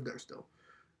while I lived there still.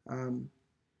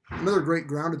 Another great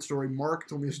grounded story. Mark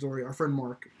told me a story. Our friend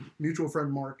Mark, mutual friend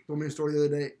Mark, told me a story the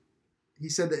other day. He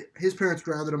said that his parents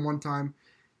grounded him one time,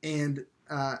 and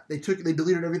they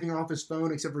deleted everything off his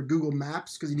phone except for Google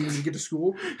Maps because he needed to get to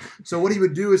school. So what he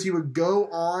would do is he would go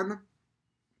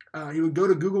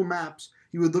to Google Maps.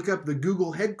 He would look up the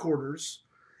Google headquarters.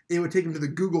 It would take him to the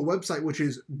Google website, which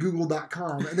is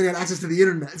google.com, and then he had access to the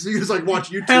internet. So you just like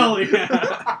watch YouTube. Hell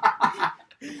yeah!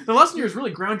 The lesson here is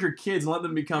really ground your kids and let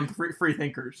them become free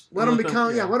thinkers. Let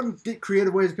them get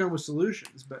creative ways to come up with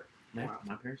solutions. But wow.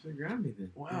 My parents would ground me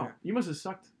then. Wow, Yeah. You must have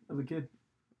sucked as a kid.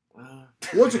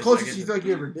 What's the closest you feel like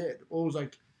you ever did? What was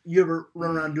like you ever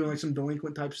run around doing like some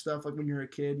delinquent type stuff like when you were a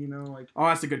kid? Like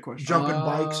that's a good question. Jumping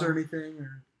bikes or anything?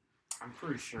 Or? I'm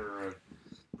pretty sure.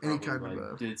 Any kind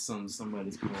of did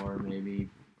somebody's car maybe.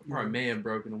 Probably may have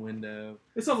broken a window.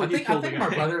 It sounds like I think my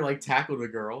brother tackled a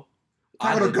girl.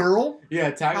 Tackled a girl?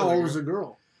 Yeah, tackled. How old was the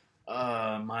girl?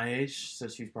 My age, so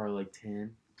she was probably like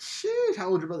 10. Sheesh, how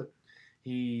old your brother?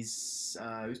 He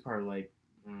was probably like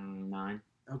 9.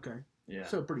 Okay. Yeah.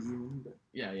 So pretty even. But...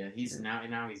 Yeah. He's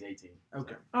now he's 18.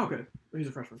 Okay. So. Okay. He's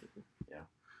a freshman. Yeah.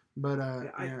 But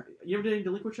you ever did any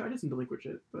delinquent shit? I did some delinquent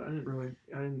shit, but I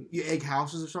didn't. You egg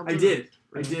houses or something? I did.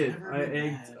 I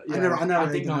egged. Yeah. I never I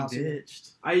think egged I'm houses.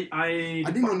 ditched. I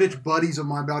didn't know ditch buddies of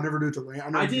mine, but I'll never do it to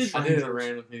random. I did it to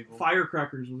random people.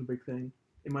 Firecrackers was a big thing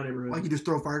in my neighborhood. Like you just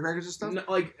throw firecrackers and stuff? No,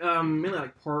 like mainly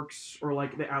like parks or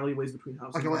like the alleyways between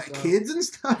houses. Like kids and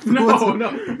stuff?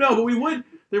 No. But we would.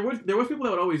 There was people that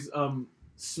would always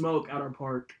smoke at our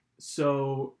park.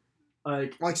 So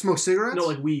like smoke cigarettes? No,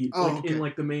 like weed. Oh, in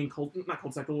like the main not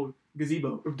cul-de-sac, the little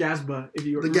gazebo or gazebo. If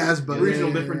you the gazebo.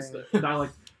 Regional difference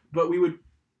dialect. But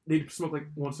they'd smoke like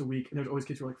once a week, and there's always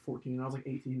kids who were like 14. And I was like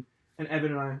 18, and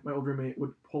Evan and I, my old roommate,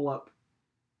 would pull up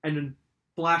and then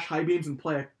flash high beams and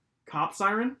play a cop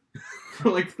siren for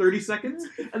like 30 seconds,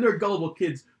 and they're gullible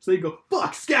kids, so they'd go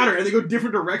fuck scatter, and they go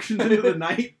different directions into the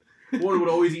night. One would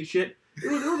always eat shit. It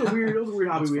was a weird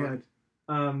hobby we had.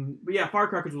 But yeah,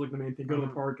 firecrackers was like the main thing. Go to the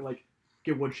park, like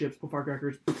get wood chips, put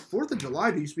firecrackers. 4th of July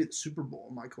used to be at the Super Bowl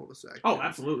in my cul-de-sac. Oh,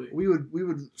 absolutely. We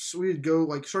would go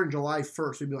like starting July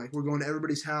 1st. We'd be like, we're going to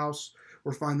everybody's house.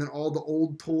 We're finding all the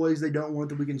old toys they don't want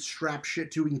that we can strap shit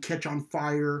to. We can catch on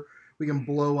fire. We can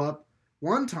blow up.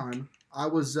 One time, I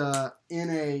was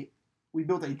we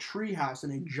built a tree house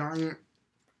in a giant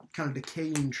kind of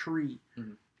decaying tree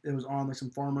that was on like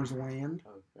some farmer's land.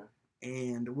 Okay.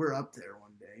 And we're up there one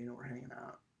day, we're hanging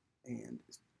out, and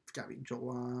it's got to be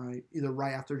July, either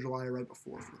right after July or right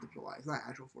before 4th of July. It's not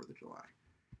actual 4th of July.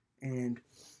 And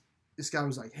this guy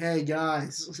was like, hey,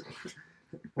 guys.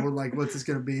 We're like, what's this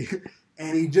going to be?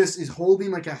 And he just is holding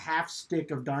like a half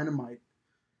stick of dynamite.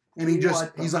 And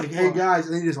he's like, hey, guys.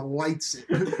 And then he just lights it.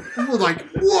 We're like,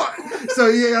 what? So,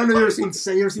 yeah, I don't know if you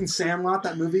ever seen Sandlot,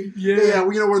 that movie? Yeah.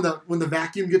 Well, when the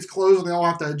vacuum gets closed and they all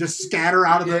have to just scatter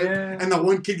out of there. And the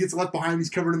one kid gets left behind. He's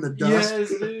covered in the dust. Yes,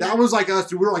 dude. That was like us,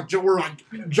 dude.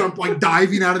 We're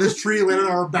diving out of this tree, landing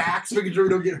on our backs, making sure we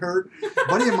don't get hurt. A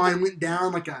buddy of mine went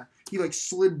down he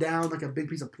slid down like a big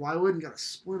piece of plywood and got a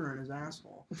splinter in his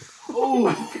asshole. Oh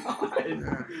my god!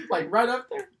 Yeah. Like right up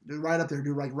there. Dude, right up there,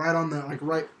 dude. Like right on the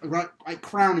right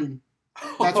crowning.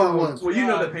 That's what it was. Well, you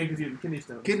know that pain because you had kidney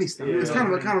stone. Kidney stone. Yeah. It's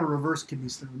kind of a reverse kidney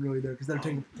stone, really, there, because they're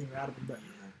taking the thing out of him.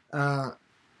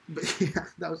 But yeah,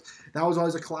 that was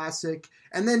always a classic.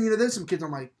 And then there's some kids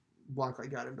on my block that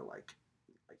got into like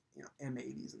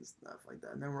M80s and stuff like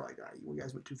that. And then we're like, all right, you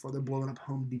guys went too far. They're blowing up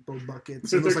Home Depot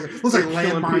buckets. It looks like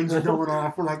landmines are going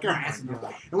off. We're like, and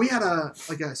we had a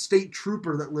state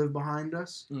trooper that lived behind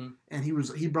us, and he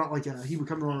brought he would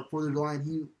come around 4th of July,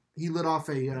 and he lit off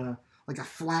a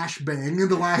flashbang in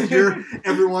the last year.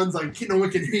 Everyone's like, no one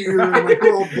can hear, and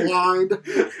we're all blind.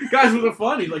 Guys with the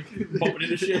fun, he's like bumping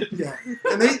into shit. Yeah,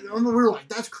 and we were like,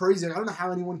 that's crazy. I don't know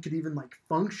how anyone could even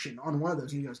function on one of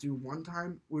those. And he goes, dude, one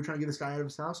time we were trying to get this guy out of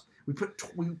his house. We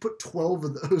put 12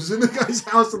 of those in the guy's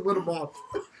house and lit him off.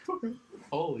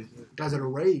 Holy shit! Guys at a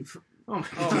rave. Oh,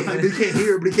 But he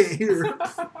can't hear.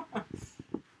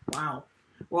 Wow.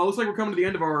 Well, it looks like we're coming to the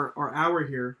end of our hour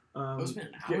here. It's been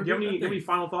an Do hour, you have dude? any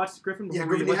final thoughts, Griffin? Yeah,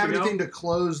 before we Griffin, do you let have go? anything to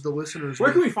close the listeners Where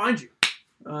with? can we find you?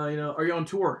 Are you on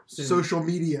tour soon? Social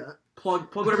media.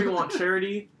 Plug whatever you want.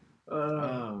 Charity.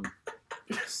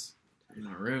 In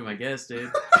my room, I guess,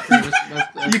 dude.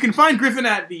 You can find Griffin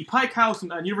at the Pike House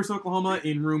in University of Oklahoma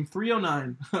in room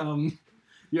 309.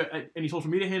 Any social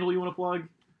media handle you want to plug?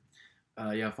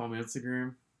 Yeah, follow me on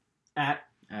Instagram At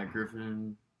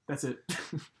Griffin that's it.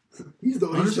 He's the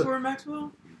underscore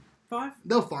Maxwell 5.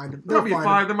 They'll find him. There'll They'll be find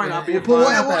five. him. There might not be. We'll, A we'll,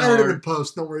 five. we'll that edit it hard. in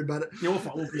post. Don't worry about it. Yeah,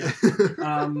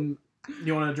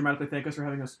 you want to dramatically thank us for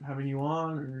having you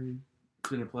on? Or It's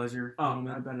been a pleasure. I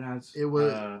bet it has. It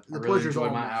was I the really pleasure's enjoyed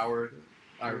all my mine. hour.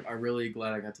 I really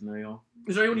glad I got to know y'all.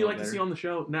 Is there anyone you'd Well, like to there. see on the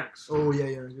show next? Oh yeah,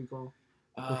 good call.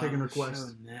 We're taking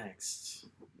requests. Show next.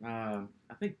 I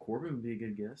think Corbin would be a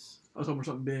good guess. I was hoping for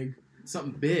something big.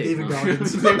 Something big. David huh?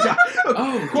 Goggins.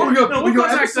 Oh, Corbin, no, We we'll go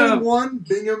contact episode 1,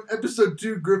 Bingham. Episode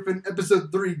 2, Griffin.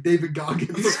 Episode 3, David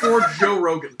Goggins. before Joe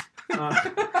Rogan.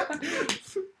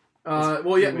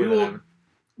 Well, yeah, we will.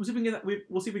 We'll see if we can get that.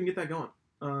 We'll see if we can get that going.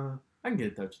 I can get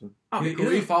in touch with him. Okay, He cool.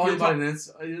 doesn't follow You'll anybody.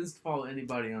 He doesn't follow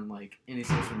anybody on like any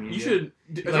social media. You should.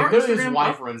 Is Like, our literally his Instagram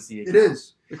wife up? runs the It account.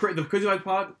 is. The Cozy Vibes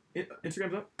Pod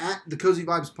Instagram's up. At the Cozy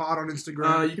Vibes Pod on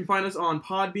Instagram. You can find us on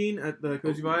Podbean at the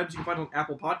Cozy Vibes. You can find us on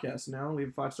Apple Podcasts now. Leave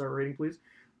a 5-star rating, please.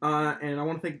 And I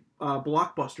want to thank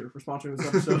Blockbuster for sponsoring this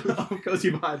episode of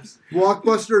Cozy Vibes.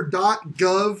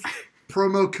 Blockbuster.gov,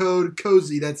 promo code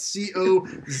COZY. That's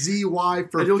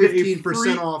COZY for And you'll get a 15%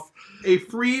 free- off. A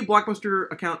free Blockbuster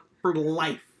account for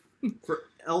life. For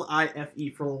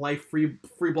LIFE for life. Free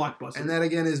Blockbuster. And that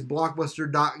again is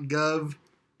blockbuster.gov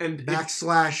and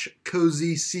 /COZY,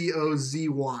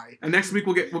 COZY. and next week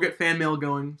we'll get fan mail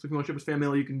going. So if you want to ship us fan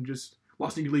mail, you can just you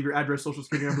can leave your address, social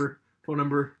security number, phone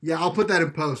number. Yeah, I'll put that in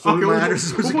post. Okay, My address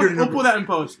and social security we'll number. put that in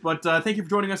post. But thank you for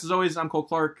joining us as always. I'm Cole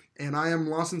Clark, And I am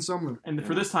Lawson Sumner. and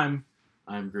for this time.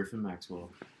 I'm Griffin Maxwell.